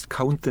 you just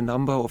count the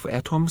number of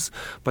atoms,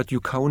 but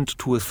you count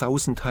to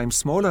 1,000 times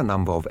smaller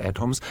number of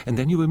atoms, and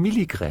then you have a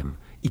milligram.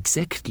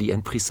 Exactly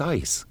and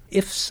precise.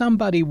 If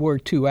somebody were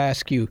to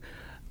ask you,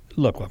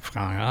 look,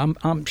 Wolfgang,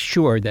 I'm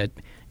sure that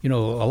a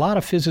lot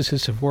of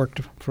physicists have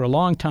worked for a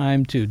long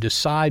time to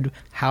decide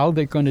how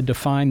they're going to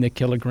define the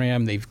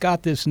kilogram. They've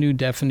got this new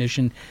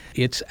definition.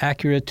 It's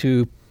accurate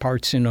to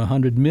parts in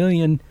 100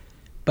 million,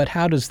 but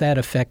how does that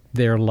affect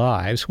their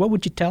lives? What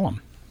would you tell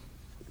them?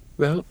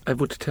 Well, I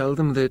would tell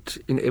them that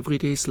in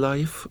everyday's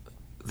life,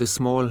 the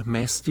small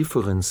mass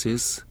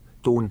differences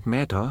don't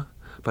matter,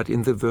 but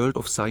in the world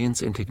of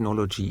science and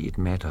technology, it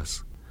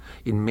matters.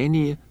 In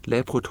many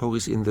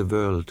laboratories in the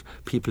world,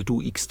 people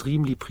do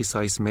extremely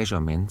precise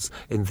measurements,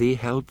 and they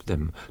help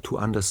them to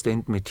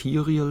understand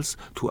materials,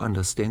 to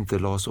understand the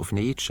laws of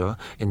nature,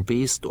 and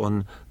based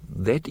on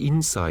that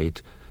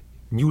insight,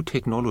 new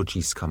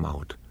technologies come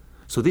out.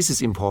 So this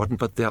is important,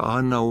 but there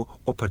are now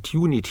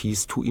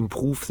opportunities to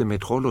improve the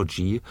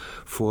metrology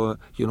for,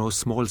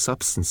 small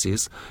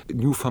substances,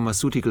 new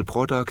pharmaceutical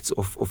products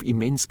of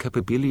immense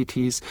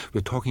capabilities. We're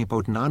talking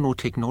about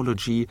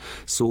nanotechnology.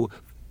 So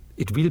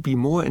it will be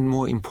more and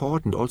more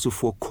important also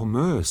for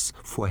commerce,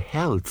 for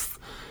health,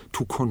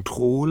 to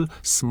control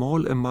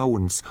small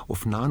amounts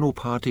of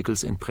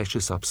nanoparticles and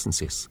precious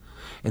substances.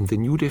 And the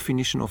new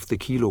definition of the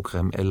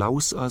kilogram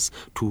allows us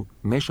to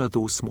measure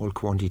those small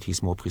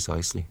quantities more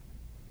precisely.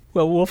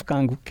 Well,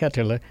 Wolfgang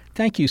Ketterle,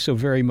 thank you so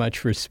very much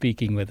for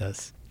speaking with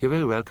us. You're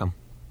very welcome.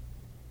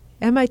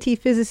 MIT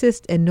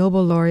physicist and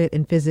Nobel laureate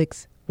in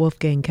physics,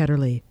 Wolfgang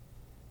Ketterle.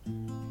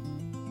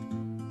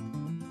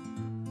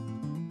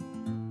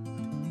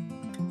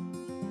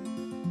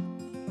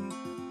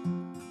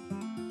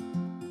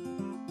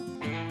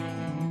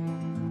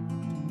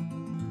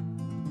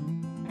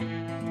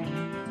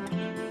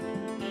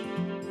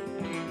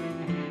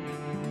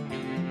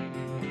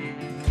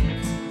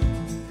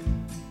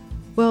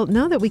 Well,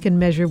 now that we can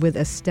measure with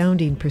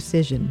astounding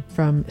precision,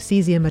 from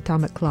cesium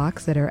atomic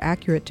clocks that are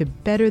accurate to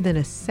better than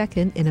a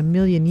second in a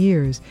million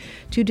years,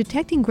 to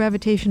detecting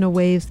gravitational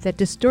waves that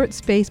distort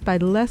space by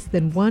less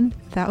than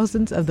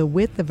 1/1000th of the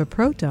width of a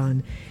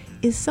proton,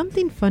 is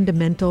something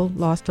fundamental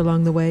lost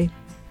along the way?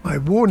 My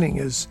warning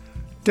is,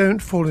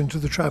 don't fall into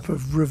the trap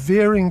of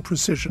revering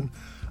precision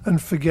and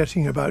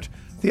forgetting about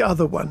the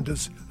other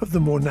wonders of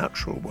the more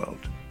natural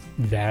world.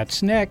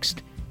 That's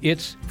next.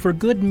 It's For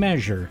Good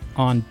Measure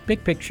on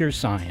Big Picture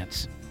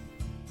Science.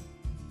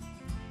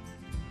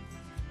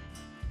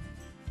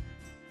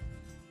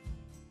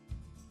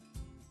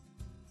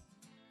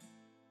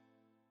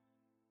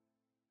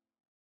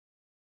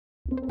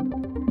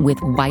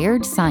 With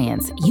Wired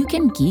Science, you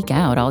can geek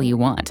out all you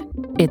want.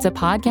 It's a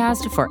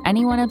podcast for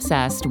anyone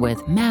obsessed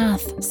with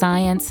math,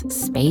 science,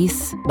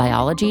 space,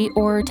 biology,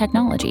 or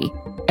technology.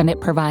 And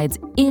it provides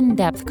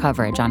in-depth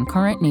coverage on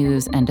current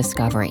news and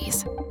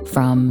discoveries.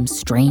 From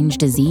strange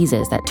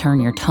diseases that turn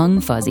your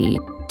tongue fuzzy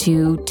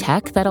to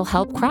tech that'll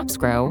help crops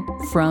grow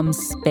from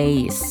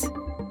space.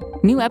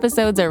 New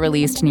episodes are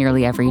released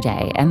nearly every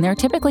day, and they're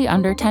typically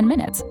under 10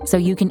 minutes, so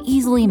you can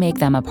easily make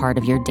them a part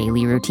of your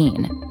daily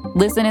routine.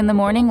 Listen in the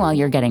morning while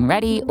you're getting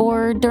ready,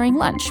 or during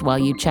lunch while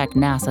you check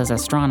NASA's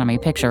astronomy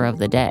picture of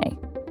the day.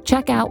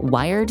 Check out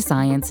Wired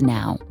Science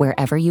now,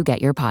 wherever you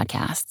get your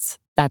podcasts.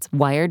 That's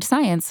Wired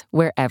Science,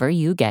 wherever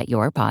you get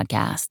your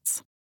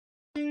podcasts.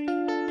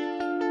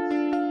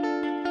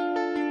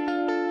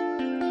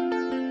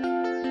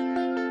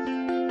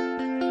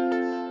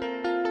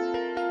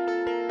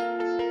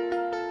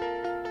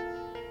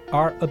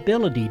 Our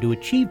ability to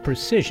achieve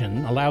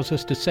precision allows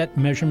us to set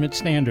measurement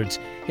standards.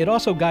 It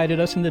also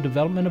guided us in the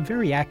development of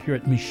very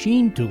accurate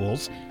machine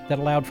tools that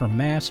allowed for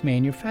mass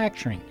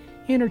manufacturing,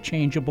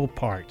 interchangeable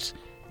parts.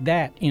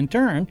 That, in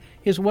turn,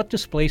 is what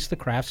displaced the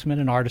craftsmen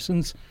and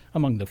artisans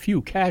among the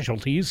few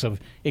casualties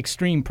of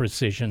extreme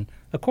precision,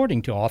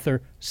 according to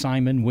author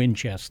Simon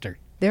Winchester.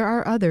 There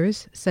are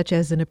others, such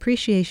as an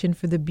appreciation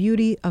for the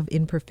beauty of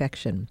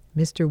imperfection.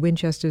 Mr.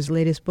 Winchester's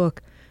latest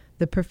book,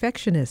 The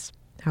Perfectionists: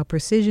 How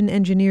Precision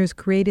Engineers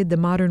Created the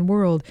Modern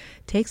World,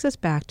 takes us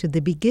back to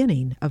the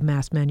beginning of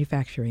mass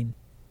manufacturing.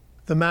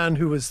 The man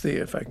who was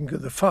the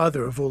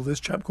father of all this,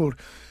 chap called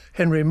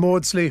Henry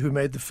Maudsley, who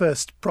made the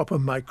first proper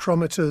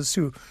micrometers,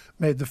 who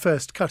made the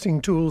first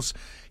cutting tools,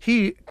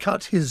 he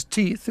cut his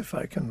teeth, if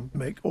I can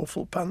make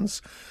awful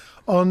puns,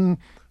 on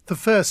the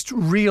first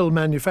real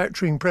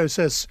manufacturing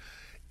process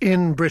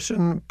in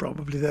Britain,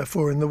 probably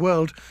therefore in the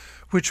world,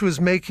 which was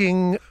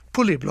making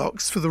pulley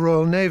blocks for the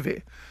Royal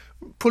Navy.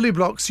 Pulley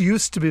blocks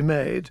used to be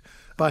made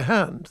by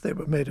hand. They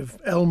were made of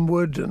elm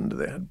wood, and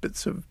they had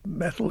bits of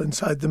metal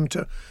inside them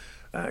to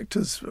act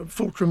as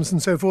fulcrums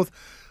and so forth.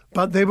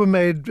 But they were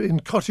made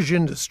in cottage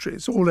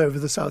industries all over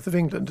the south of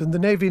England. And the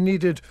Navy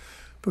needed,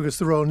 because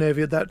the Royal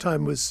Navy at that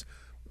time was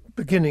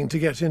beginning to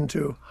get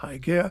into high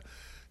gear,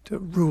 to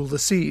rule the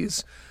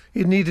seas,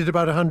 it needed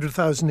about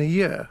 100,000 a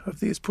year of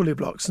these pulley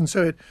blocks. And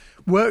so it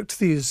worked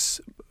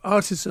these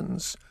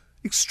artisans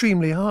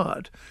extremely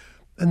hard.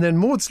 And then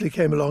Maudsley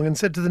came along and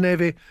said to the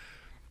Navy,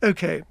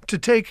 OK, to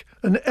take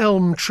an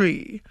elm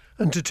tree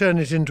and to turn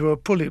it into a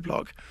pulley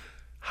block,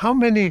 how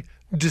many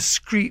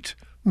discrete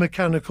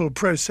mechanical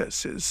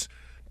processes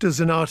does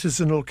an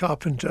artisanal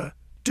carpenter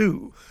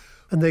do?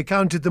 And they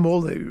counted them all.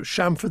 They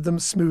chamfered them,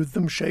 smoothed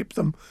them, shaped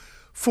them,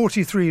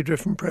 43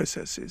 different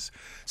processes.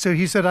 So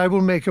he said, I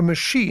will make a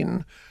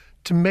machine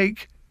to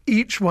make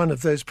each one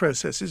of those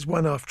processes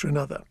one after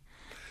another.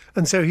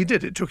 And so he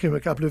did. It took him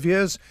a couple of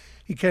years.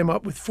 He came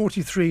up with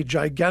 43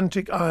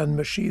 gigantic iron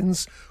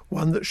machines,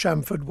 one that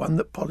chamfered, one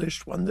that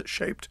polished, one that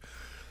shaped,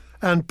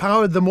 and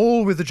powered them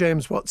all with the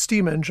James Watt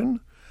steam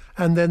engine.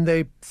 And then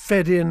they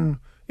fed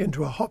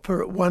into a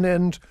hopper at one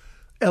end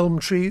elm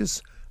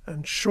trees,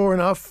 and sure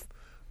enough,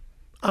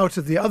 out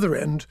of the other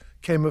end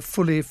came a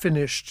fully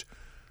finished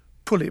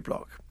pulley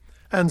block.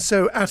 And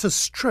so at a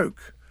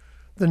stroke,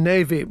 the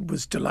Navy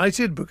was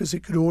delighted because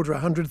it could order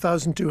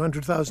 100,000,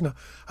 200,000,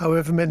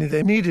 however many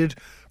they needed,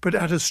 but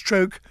at a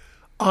stroke,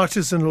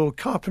 artisanal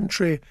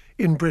carpentry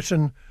in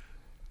Britain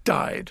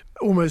died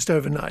almost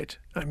overnight.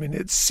 I mean,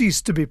 it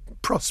ceased to be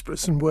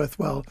prosperous and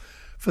worthwhile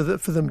for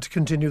them to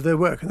continue their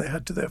work, and they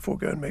had to therefore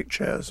go and make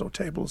chairs or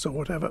tables or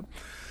whatever.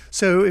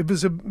 So it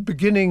was a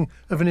beginning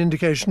of an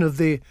indication of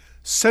the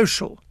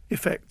social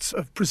effects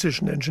of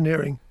precision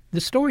engineering.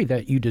 The story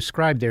that you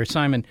described there,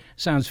 Simon,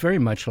 sounds very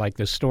much like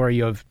the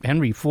story of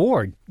Henry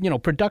Ford.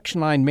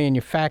 Production line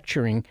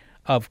manufacturing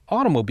of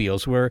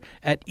automobiles, where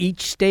at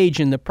each stage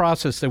in the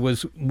process there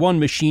was one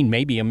machine,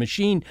 maybe a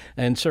machine,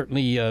 and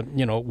certainly,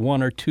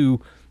 one or two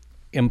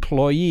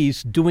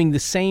employees doing the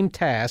same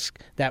task,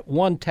 that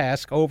one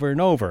task over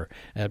and over,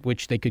 at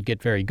which they could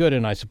get very good,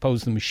 and I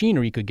suppose the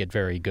machinery could get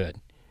very good.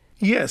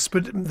 Yes,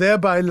 but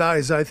thereby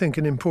lies, I think,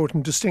 an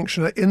important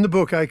distinction. In the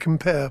book, I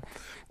compare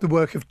the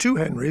work of two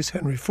Henrys,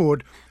 Henry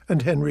Ford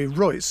and Henry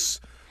Royce.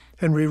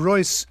 Henry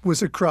Royce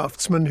was a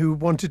craftsman who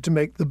wanted to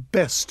make the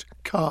best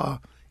car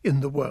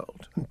in the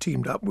world and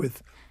teamed up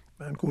with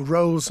a man called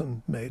Rolls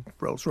and made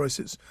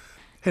Rolls-Royces.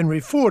 Henry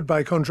Ford,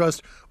 by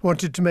contrast,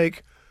 wanted to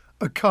make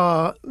a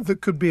car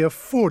that could be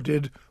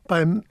afforded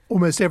by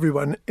almost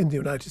everyone in the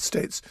United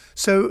States.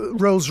 So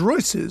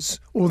Rolls-Royces,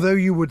 although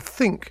you would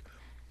think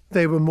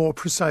they were more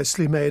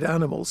precisely made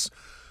animals,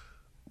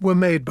 were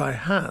made by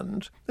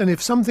hand. And if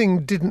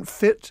something didn't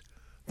fit,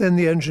 then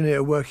the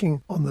engineer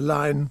working on the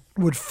line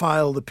would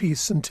file the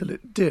piece until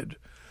it did.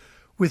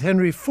 With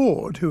Henry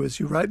Ford, who, as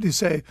you rightly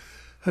say,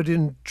 had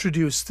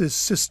introduced this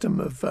system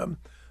of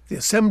the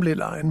assembly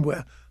line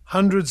where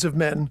hundreds of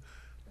men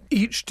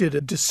each did a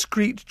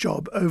discrete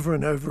job over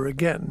and over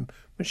again,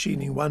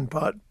 machining one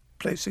part,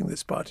 placing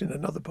this part in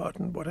another part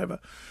and whatever.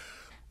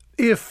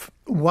 If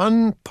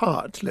one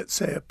part, let's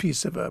say a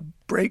piece of a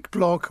brake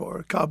block or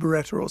a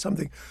carburetor or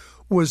something,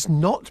 was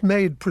not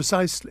made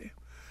precisely,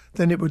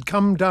 then it would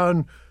come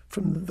down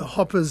from the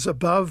hoppers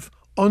above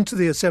onto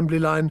the assembly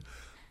line.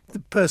 The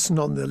person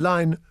on the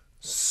line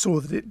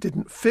saw that it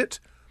didn't fit,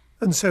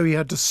 and so he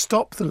had to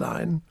stop the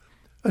line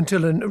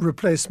until a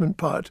replacement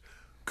part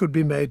could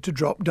be made to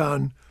drop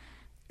down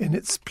in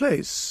its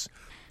place.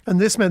 And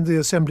this meant the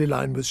assembly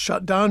line was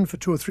shut down for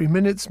 2 or 3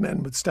 minutes.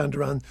 Men would stand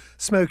around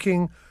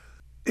smoking.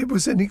 It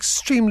was an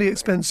extremely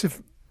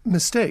expensive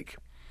mistake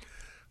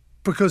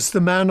because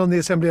the man on the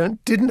assembly line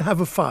didn't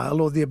have a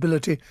file or the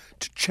ability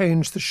to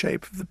change the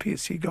shape of the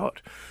piece he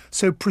got.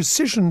 So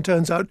precision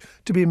turns out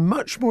to be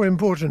much more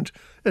important,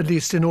 at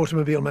least in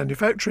automobile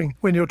manufacturing,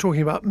 when you're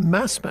talking about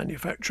mass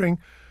manufacturing,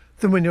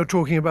 than when you're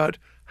talking about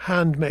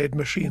handmade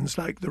machines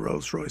like the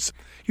Rolls-Royce.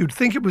 You'd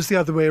think it was the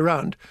other way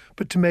around,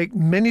 but to make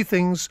many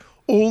things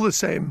all the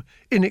same,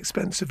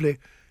 inexpensively,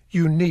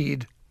 you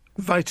need,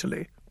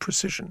 vitally,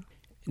 precision.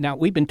 Now,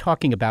 we've been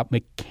talking about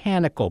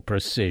mechanical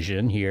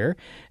precision here,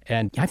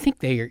 and I think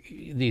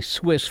the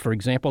Swiss, for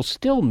example,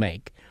 still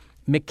make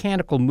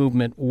mechanical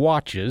movement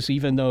watches,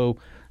 even though,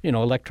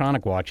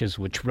 electronic watches,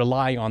 which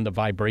rely on the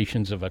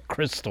vibrations of a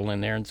crystal in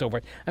there and so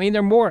forth. I mean,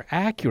 they're more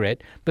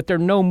accurate, but there are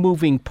no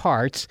moving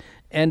parts,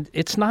 and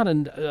it's not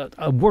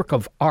a work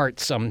of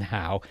art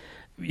somehow.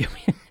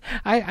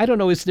 I don't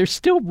know, is there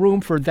still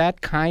room for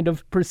that kind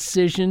of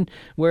precision,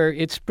 where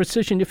it's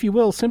precision, if you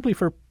will, simply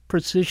for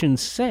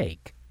precision's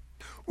sake?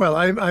 Well,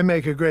 I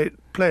make a great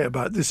play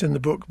about this in the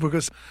book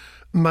because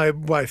my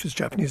wife is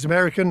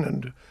Japanese-American,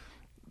 and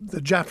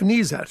the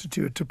Japanese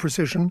attitude to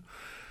precision,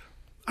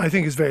 I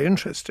think, is very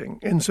interesting,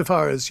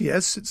 insofar as,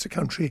 yes, it's a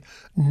country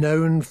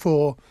known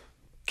for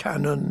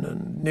Canon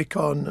and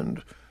Nikon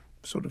and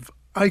sort of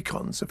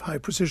icons of high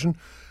precision,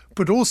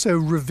 but also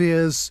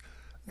reveres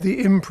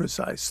the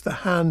imprecise, the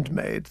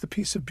handmade, the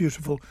piece of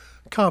beautiful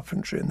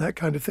carpentry and that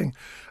kind of thing.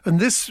 And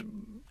this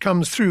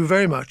comes through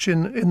very much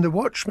in the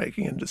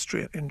watchmaking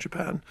industry in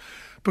Japan,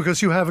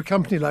 because you have a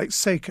company like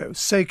Seiko.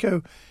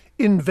 Seiko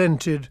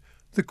invented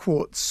the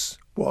quartz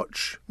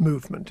watch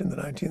movement in the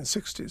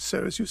 1960s.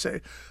 So, as you say,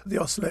 the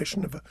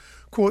oscillation of a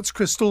quartz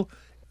crystal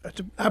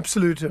at an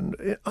absolute and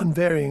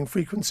unvarying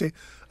frequency,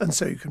 and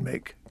so you can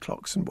make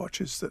clocks and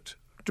watches that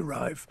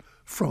derive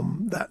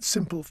from that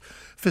simple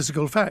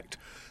physical fact.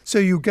 So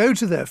you go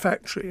to their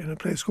factory in a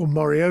place called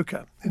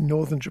Morioka in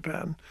northern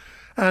Japan,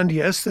 and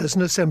yes, there's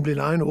an assembly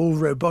line, all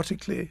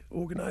robotically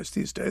organized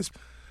these days,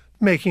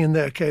 making, in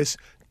their case,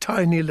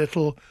 tiny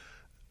little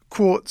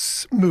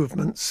quartz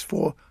movements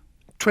for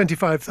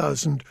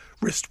 25,000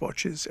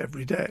 wristwatches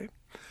every day.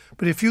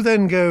 But if you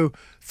then go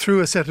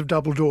through a set of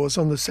double doors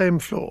on the same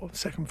floor,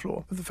 second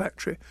floor of the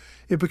factory,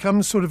 it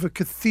becomes sort of a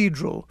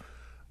cathedral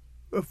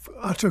of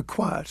utter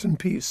quiet and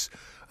peace.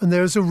 And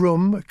there's a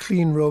room, a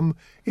clean room,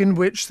 in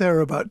which there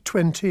are about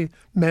 20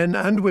 men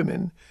and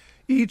women,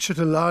 each at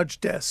a large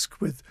desk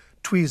with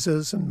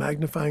tweezers and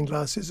magnifying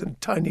glasses and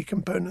tiny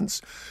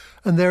components.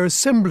 And they're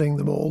assembling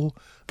them all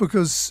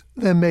because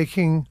they're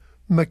making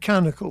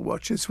mechanical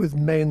watches with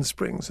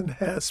mainsprings and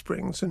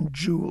hairsprings and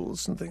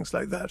jewels and things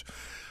like that.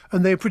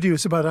 And they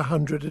produce about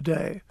 100 a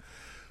day.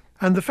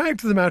 And the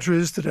fact of the matter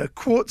is that a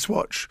quartz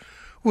watch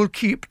will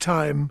keep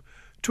time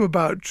to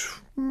about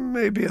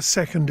maybe a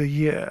second a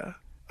year.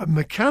 A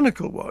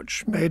mechanical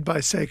watch made by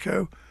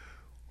Seiko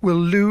will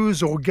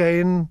lose or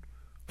gain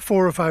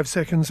 4 or 5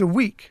 seconds a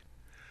week.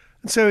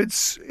 And so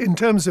it's, in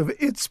terms of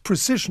its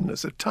precision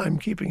as a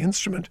timekeeping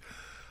instrument,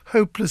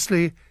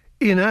 hopelessly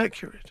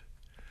inaccurate.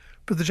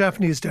 But the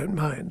Japanese don't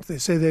mind. They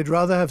say they'd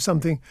rather have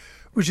something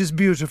which is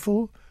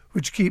beautiful,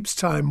 which keeps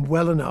time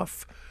well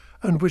enough,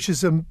 and which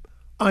is an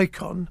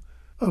icon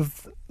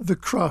of the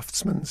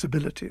craftsman's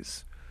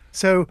abilities.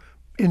 So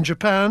in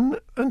Japan,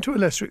 and to a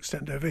lesser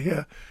extent over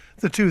here,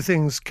 the two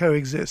things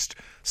coexist.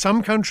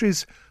 Some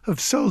countries have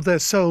sold their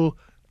soul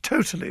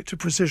totally to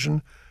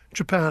precision.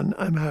 Japan,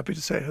 I'm happy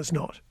to say, has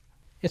not.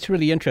 It's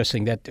really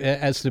interesting that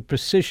as the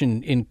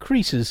precision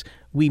increases,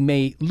 we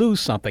may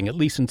lose something, at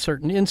least in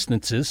certain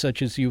instances,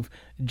 such as you've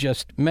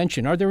just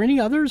mentioned. Are there any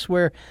others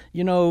where,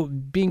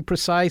 being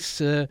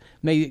precise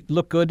may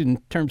look good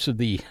in terms of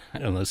the,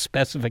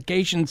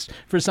 specifications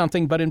for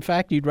something, but in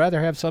fact you'd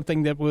rather have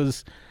something that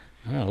was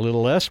a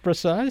little less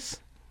precise?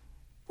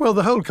 Well,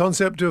 the whole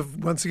concept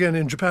of, once again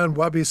in Japan,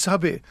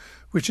 wabi-sabi,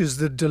 which is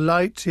the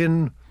delight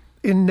in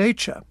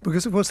nature,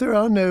 because of course there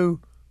are no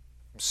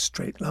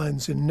straight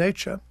lines in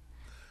nature.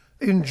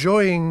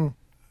 Enjoying,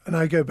 and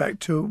I go back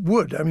to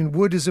wood. I mean,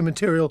 wood is a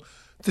material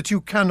that you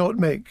cannot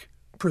make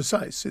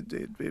precise.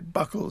 It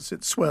buckles,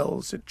 it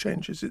swells, it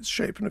changes its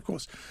shape, and of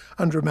course,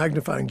 under a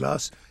magnifying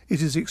glass,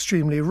 it is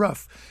extremely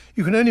rough.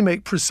 You can only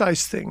make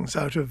precise things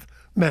out of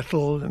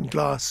metal and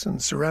glass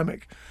and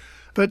ceramic.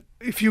 But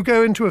if you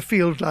go into a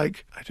field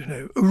like,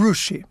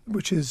 urushi,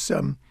 which is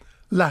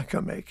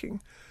lacquer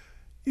making,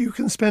 you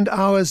can spend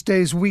hours,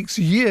 days, weeks,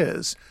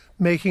 years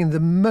making the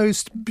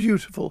most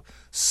beautiful,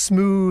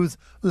 smooth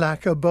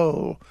lacquer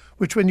bowl,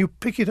 which when you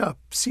pick it up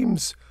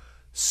seems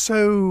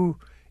so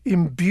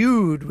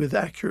imbued with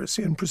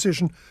accuracy and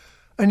precision,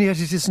 and yet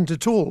it isn't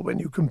at all when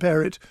you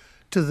compare it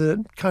to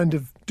the kind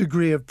of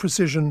degree of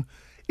precision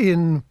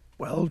in,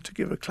 well, to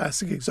give a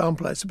classic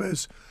example, I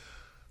suppose,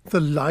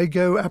 the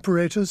LIGO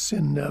apparatus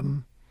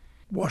in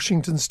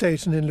Washington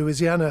State and in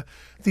Louisiana,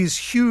 these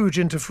huge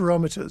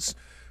interferometers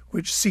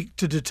which seek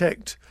to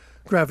detect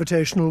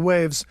gravitational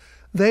waves,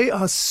 they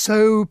are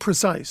so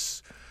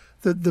precise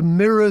that the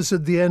mirrors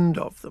at the end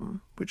of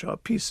them, which are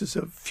pieces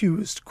of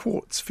fused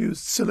quartz,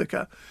 fused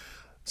silica,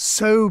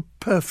 so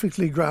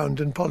perfectly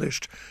ground and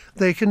polished,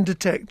 they can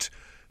detect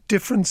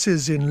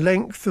differences in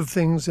length of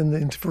things in the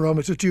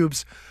interferometer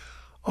tubes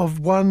of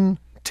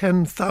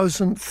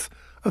 1/10,000th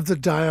of the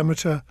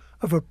diameter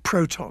of a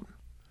proton.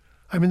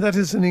 I mean, that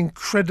is an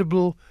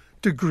incredible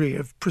degree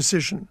of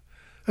precision.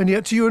 And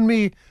yet to you and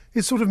me,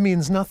 it sort of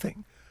means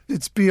nothing.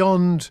 It's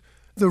beyond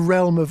the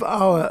realm of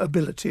our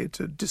ability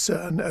to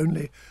discern.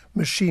 Only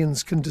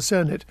machines can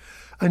discern it.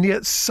 And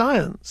yet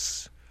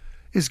science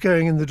is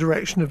going in the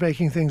direction of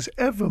making things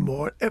ever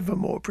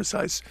more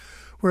precise,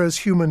 whereas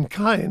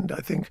humankind,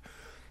 I think,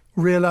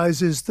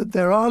 realizes that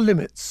there are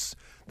limits.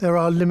 There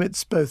are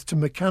limits both to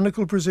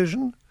mechanical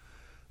precision,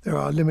 there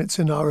are limits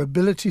in our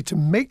ability to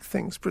make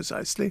things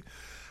precisely,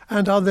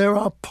 and there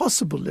are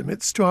possible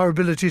limits to our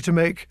ability to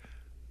make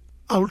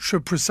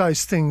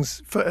ultra-precise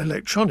things for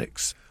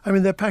electronics. I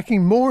mean, they're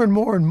packing more and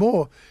more and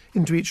more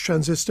into each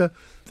transistor.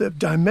 The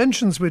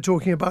dimensions we're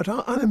talking about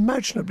are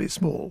unimaginably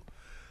small,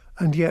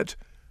 and yet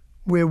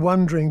we're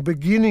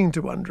beginning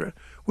to wonder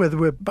whether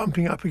we're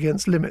bumping up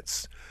against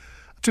limits.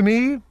 To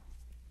me,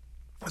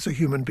 as a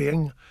human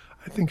being,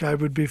 I think I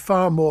would be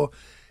far more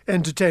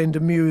entertained,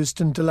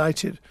 amused, and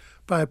delighted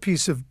by a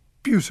piece of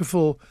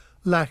beautiful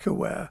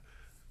lacquerware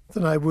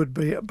than I would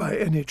be by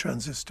any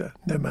transistor,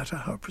 no matter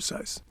how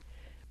precise.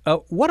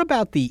 What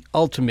about the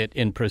ultimate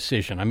in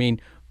precision? I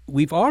mean,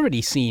 we've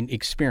already seen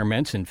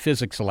experiments in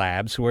physics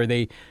labs where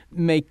they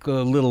make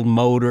little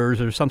motors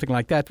or something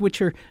like that,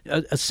 which are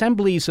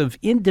assemblies of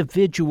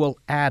individual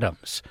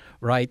atoms,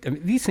 right? I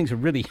mean, these things are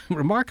really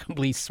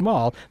remarkably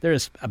small. They're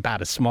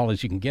about as small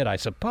as you can get, I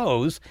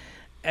suppose.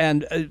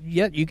 And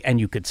yet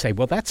you could say,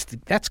 well, that's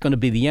going to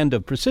be the end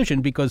of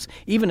precision, because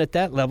even at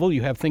that level,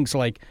 you have things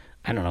like,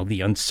 the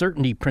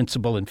uncertainty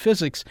principle in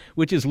physics,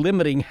 which is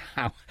limiting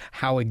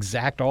how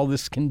exact all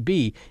this can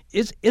be.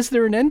 Is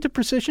there an end to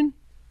precision?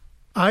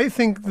 I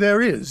think there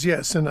is,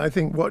 yes. And I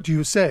think what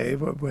you say,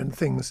 when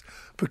things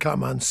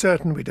become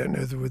uncertain, we don't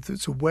know whether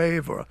it's a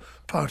wave or a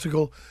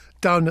particle,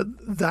 down at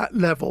that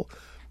level.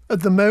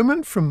 At the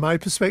moment, from my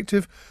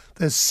perspective,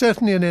 there's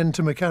certainly an end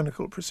to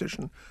mechanical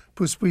precision,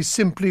 because we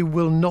simply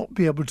will not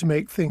be able to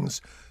make things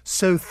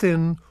so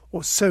thin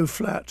or so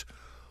flat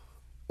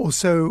or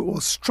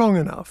strong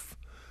enough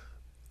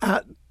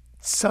at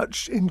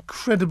such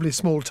incredibly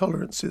small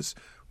tolerances.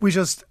 We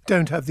just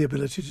don't have the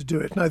ability to do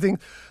it. And I think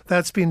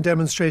that's been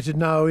demonstrated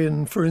now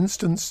in, for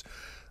instance,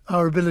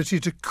 our ability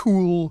to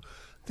cool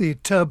the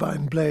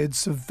turbine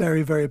blades of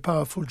very, very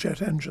powerful jet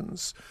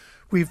engines.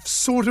 We've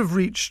sort of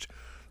reached,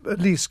 at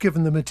least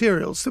given the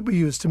materials that we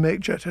use to make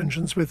jet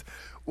engines with,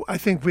 I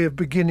think we are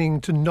beginning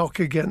to knock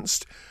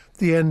against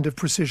the end of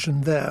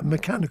precision there,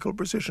 mechanical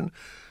precision.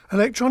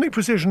 Electronic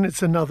precision,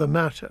 it's another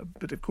matter,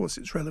 but of course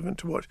it's relevant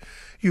to what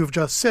you've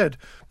just said.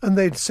 And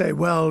they'd say,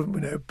 well,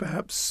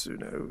 perhaps,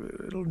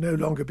 it'll no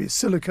longer be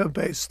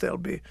silica-based, there'll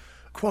be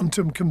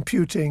quantum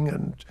computing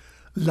and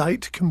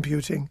light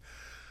computing.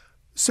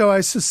 So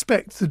I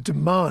suspect the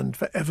demand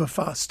for ever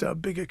faster,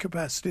 bigger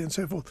capacity and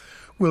so forth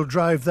will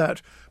drive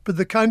that. But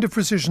the kind of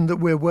precision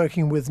that we're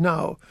working with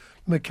now,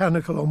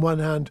 mechanical on one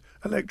hand,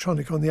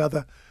 electronic on the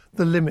other,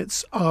 the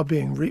limits are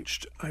being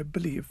reached, I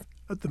believe,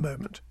 at the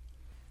moment.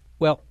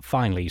 Well,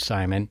 finally,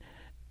 Simon,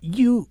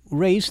 you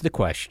raised the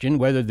question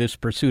whether this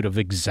pursuit of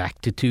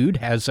exactitude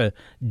has a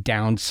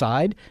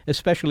downside,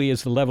 especially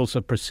as the levels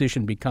of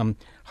precision become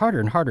harder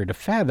and harder to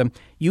fathom.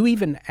 You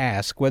even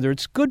ask whether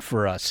it's good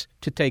for us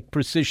to take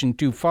precision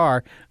too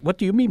far. What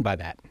do you mean by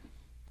that?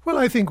 Well,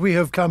 I think we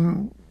have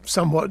come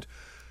somewhat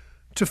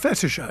to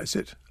fetishize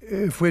it.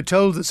 If we're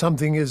told that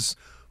something is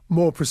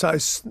more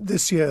precise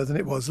this year than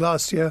it was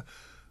last year,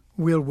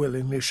 we'll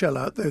willingly shell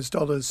out those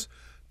dollars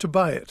to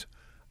buy it.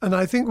 And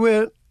I think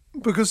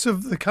because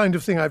of the kind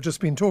of thing I've just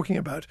been talking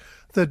about,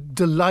 the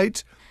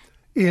delight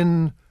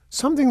in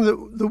something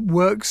that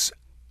works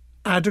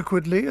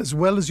adequately as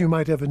well as you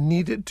might ever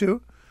need it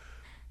to,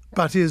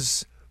 but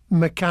is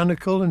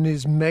mechanical and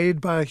is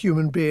made by a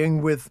human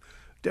being with,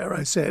 dare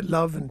I say it,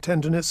 love and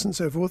tenderness and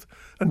so forth,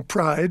 and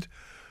pride,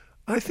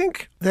 I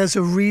think there's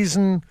a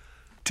reason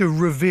to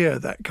revere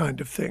that kind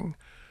of thing.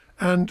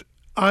 And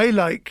I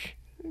like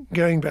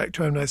going back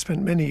to when I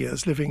spent many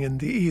years living in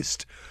the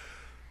East,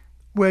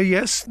 where,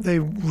 yes, they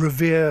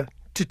revere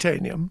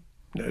titanium,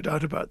 no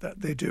doubt about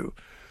that, they do,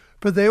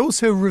 but they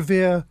also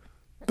revere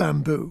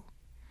bamboo.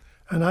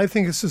 And I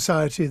think a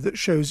society that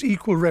shows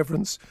equal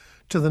reverence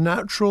to the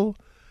natural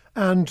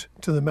and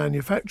to the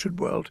manufactured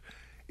world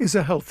is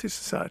a healthy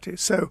society.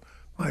 So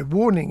my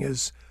warning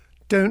is,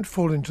 don't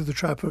fall into the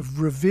trap of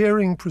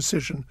revering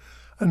precision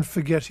and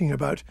forgetting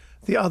about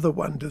the other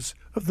wonders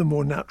of the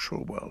more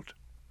natural world.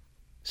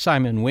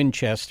 Simon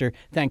Winchester,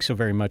 thanks so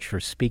very much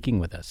for speaking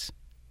with us.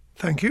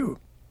 Thank you.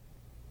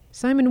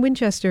 Simon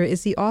Winchester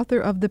is the author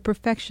of The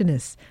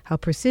Perfectionists, How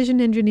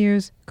Precision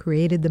Engineers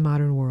Created the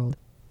Modern World.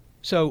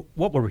 So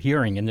what we're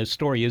hearing in this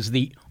story is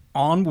the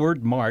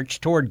onward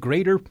march toward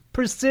greater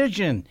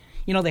precision.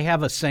 You know, they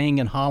have a saying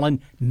in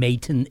Holland,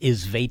 meten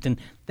is weten.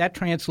 That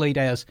translates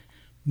as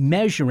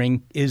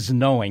measuring is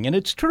knowing. And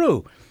it's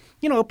true.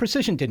 You know,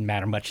 precision didn't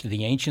matter much to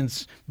the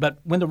ancients, but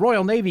when the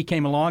Royal Navy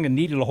came along and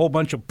needed a whole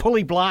bunch of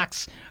pulley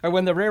blocks, or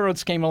when the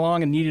railroads came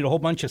along and needed a whole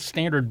bunch of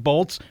standard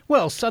bolts,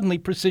 well, suddenly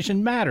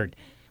precision mattered.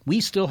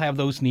 We still have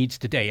those needs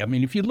today. I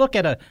mean, if you look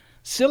at a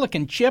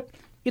silicon chip,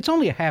 it's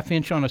only a half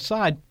inch on a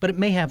side, but it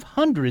may have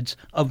hundreds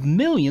of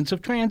millions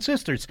of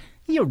transistors.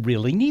 You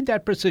really need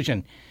that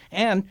precision.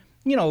 And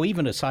you know,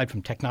 even aside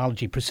from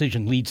technology,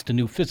 precision leads to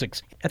new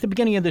physics. At the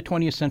beginning of the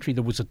 20th century,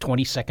 there was a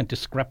 20-second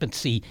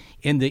discrepancy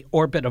in the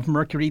orbit of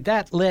Mercury.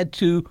 That led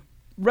to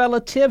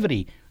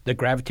relativity. The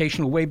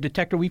gravitational wave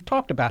detector, we've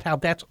talked about how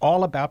that's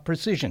all about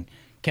precision.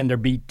 Can there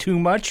be too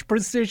much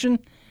precision?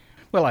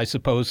 Well, I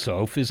suppose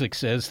so. Physics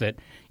says that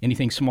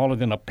anything smaller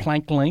than a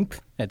Planck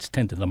length, that's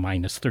 10 to the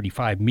minus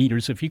 35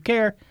 meters if you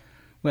care,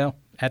 well,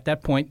 at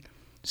that point,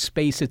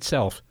 space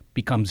itself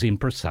becomes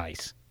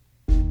imprecise.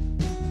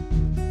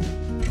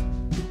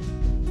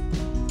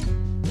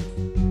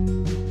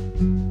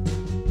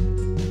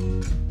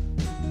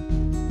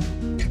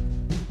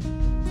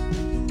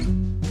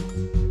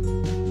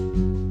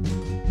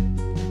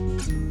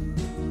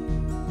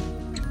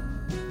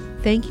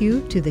 Thank you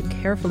to the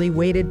carefully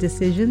weighted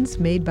decisions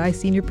made by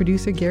senior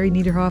producer Gary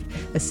Niederhoff,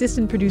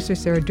 assistant producer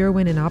Sarah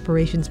Derwin, and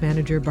operations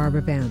manager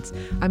Barbara Vance.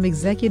 I'm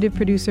executive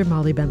producer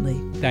Molly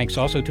Bentley. Thanks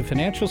also to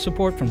financial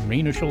support from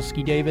Rena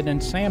Shulsky-David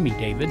and Sammy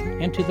David,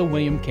 and to the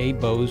William K.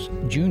 Bowes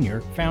Jr.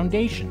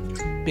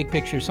 Foundation. Big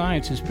Picture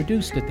Science is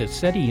produced at the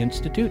SETI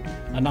Institute,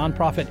 a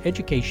nonprofit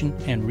education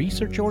and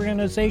research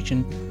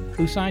organization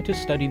whose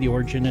scientists study the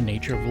origin and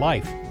nature of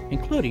life,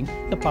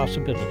 including the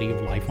possibility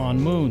of life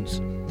on moons.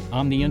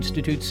 I'm the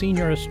Institute's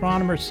senior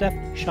astronomer, Seth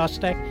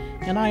Shostak,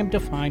 and I am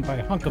defined by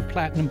a hunk of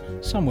platinum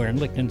somewhere in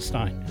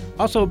Liechtenstein.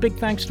 Also, a big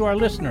thanks to our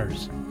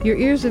listeners. Your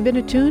ears have been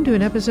attuned to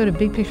an episode of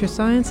Big Picture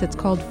Science that's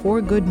called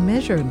For Good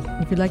Measure.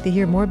 If you'd like to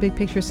hear more Big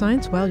Picture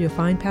Science, well, you'll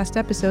find past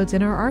episodes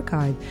in our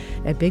archive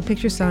at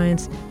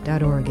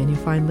bigpicturescience.org, and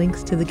you'll find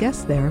links to the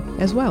guests there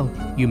as well.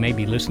 You may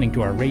be listening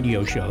to our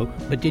radio show,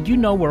 but did you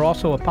know we're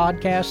also a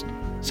podcast?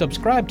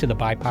 Subscribe to the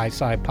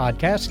BiPi-Sci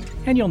podcast,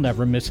 and you'll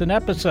never miss an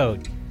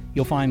episode.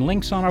 You'll find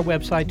links on our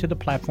website to the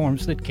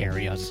platforms that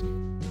carry us.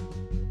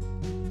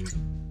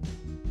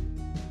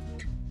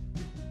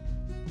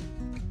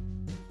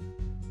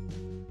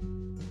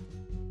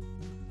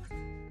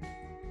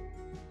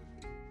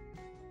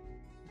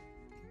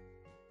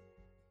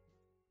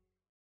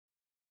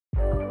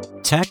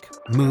 Tech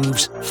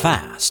moves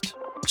fast,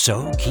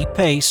 so keep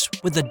pace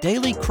with the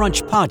Daily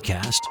Crunch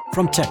podcast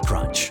from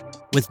TechCrunch.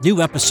 With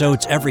new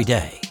episodes every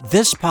day,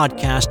 this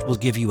podcast will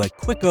give you a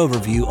quick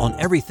overview on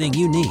everything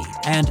you need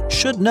and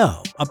should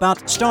know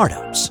about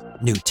startups,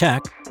 new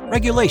tech,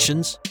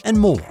 regulations, and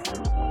more.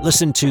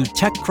 Listen to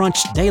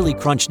TechCrunch Daily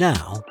Crunch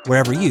now,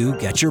 wherever you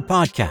get your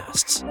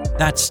podcasts.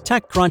 That's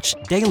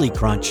TechCrunch Daily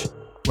Crunch,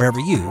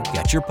 wherever you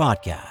get your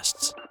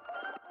podcasts.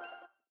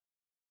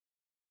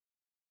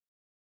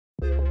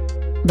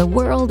 The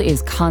world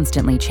is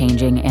constantly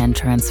changing and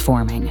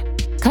transforming.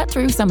 Cut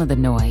through some of the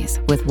noise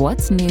with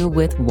What's New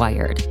with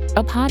Wired,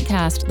 a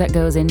podcast that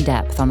goes in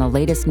depth on the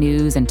latest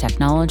news and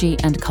technology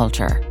and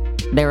culture.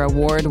 Their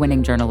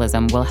award-winning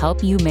journalism will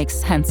help you make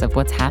sense of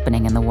what's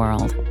happening in the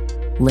world.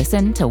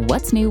 Listen to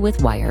What's New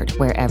with Wired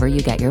wherever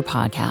you get your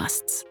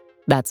podcasts.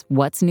 That's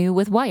What's New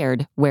with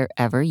Wired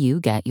wherever you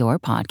get your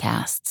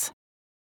podcasts.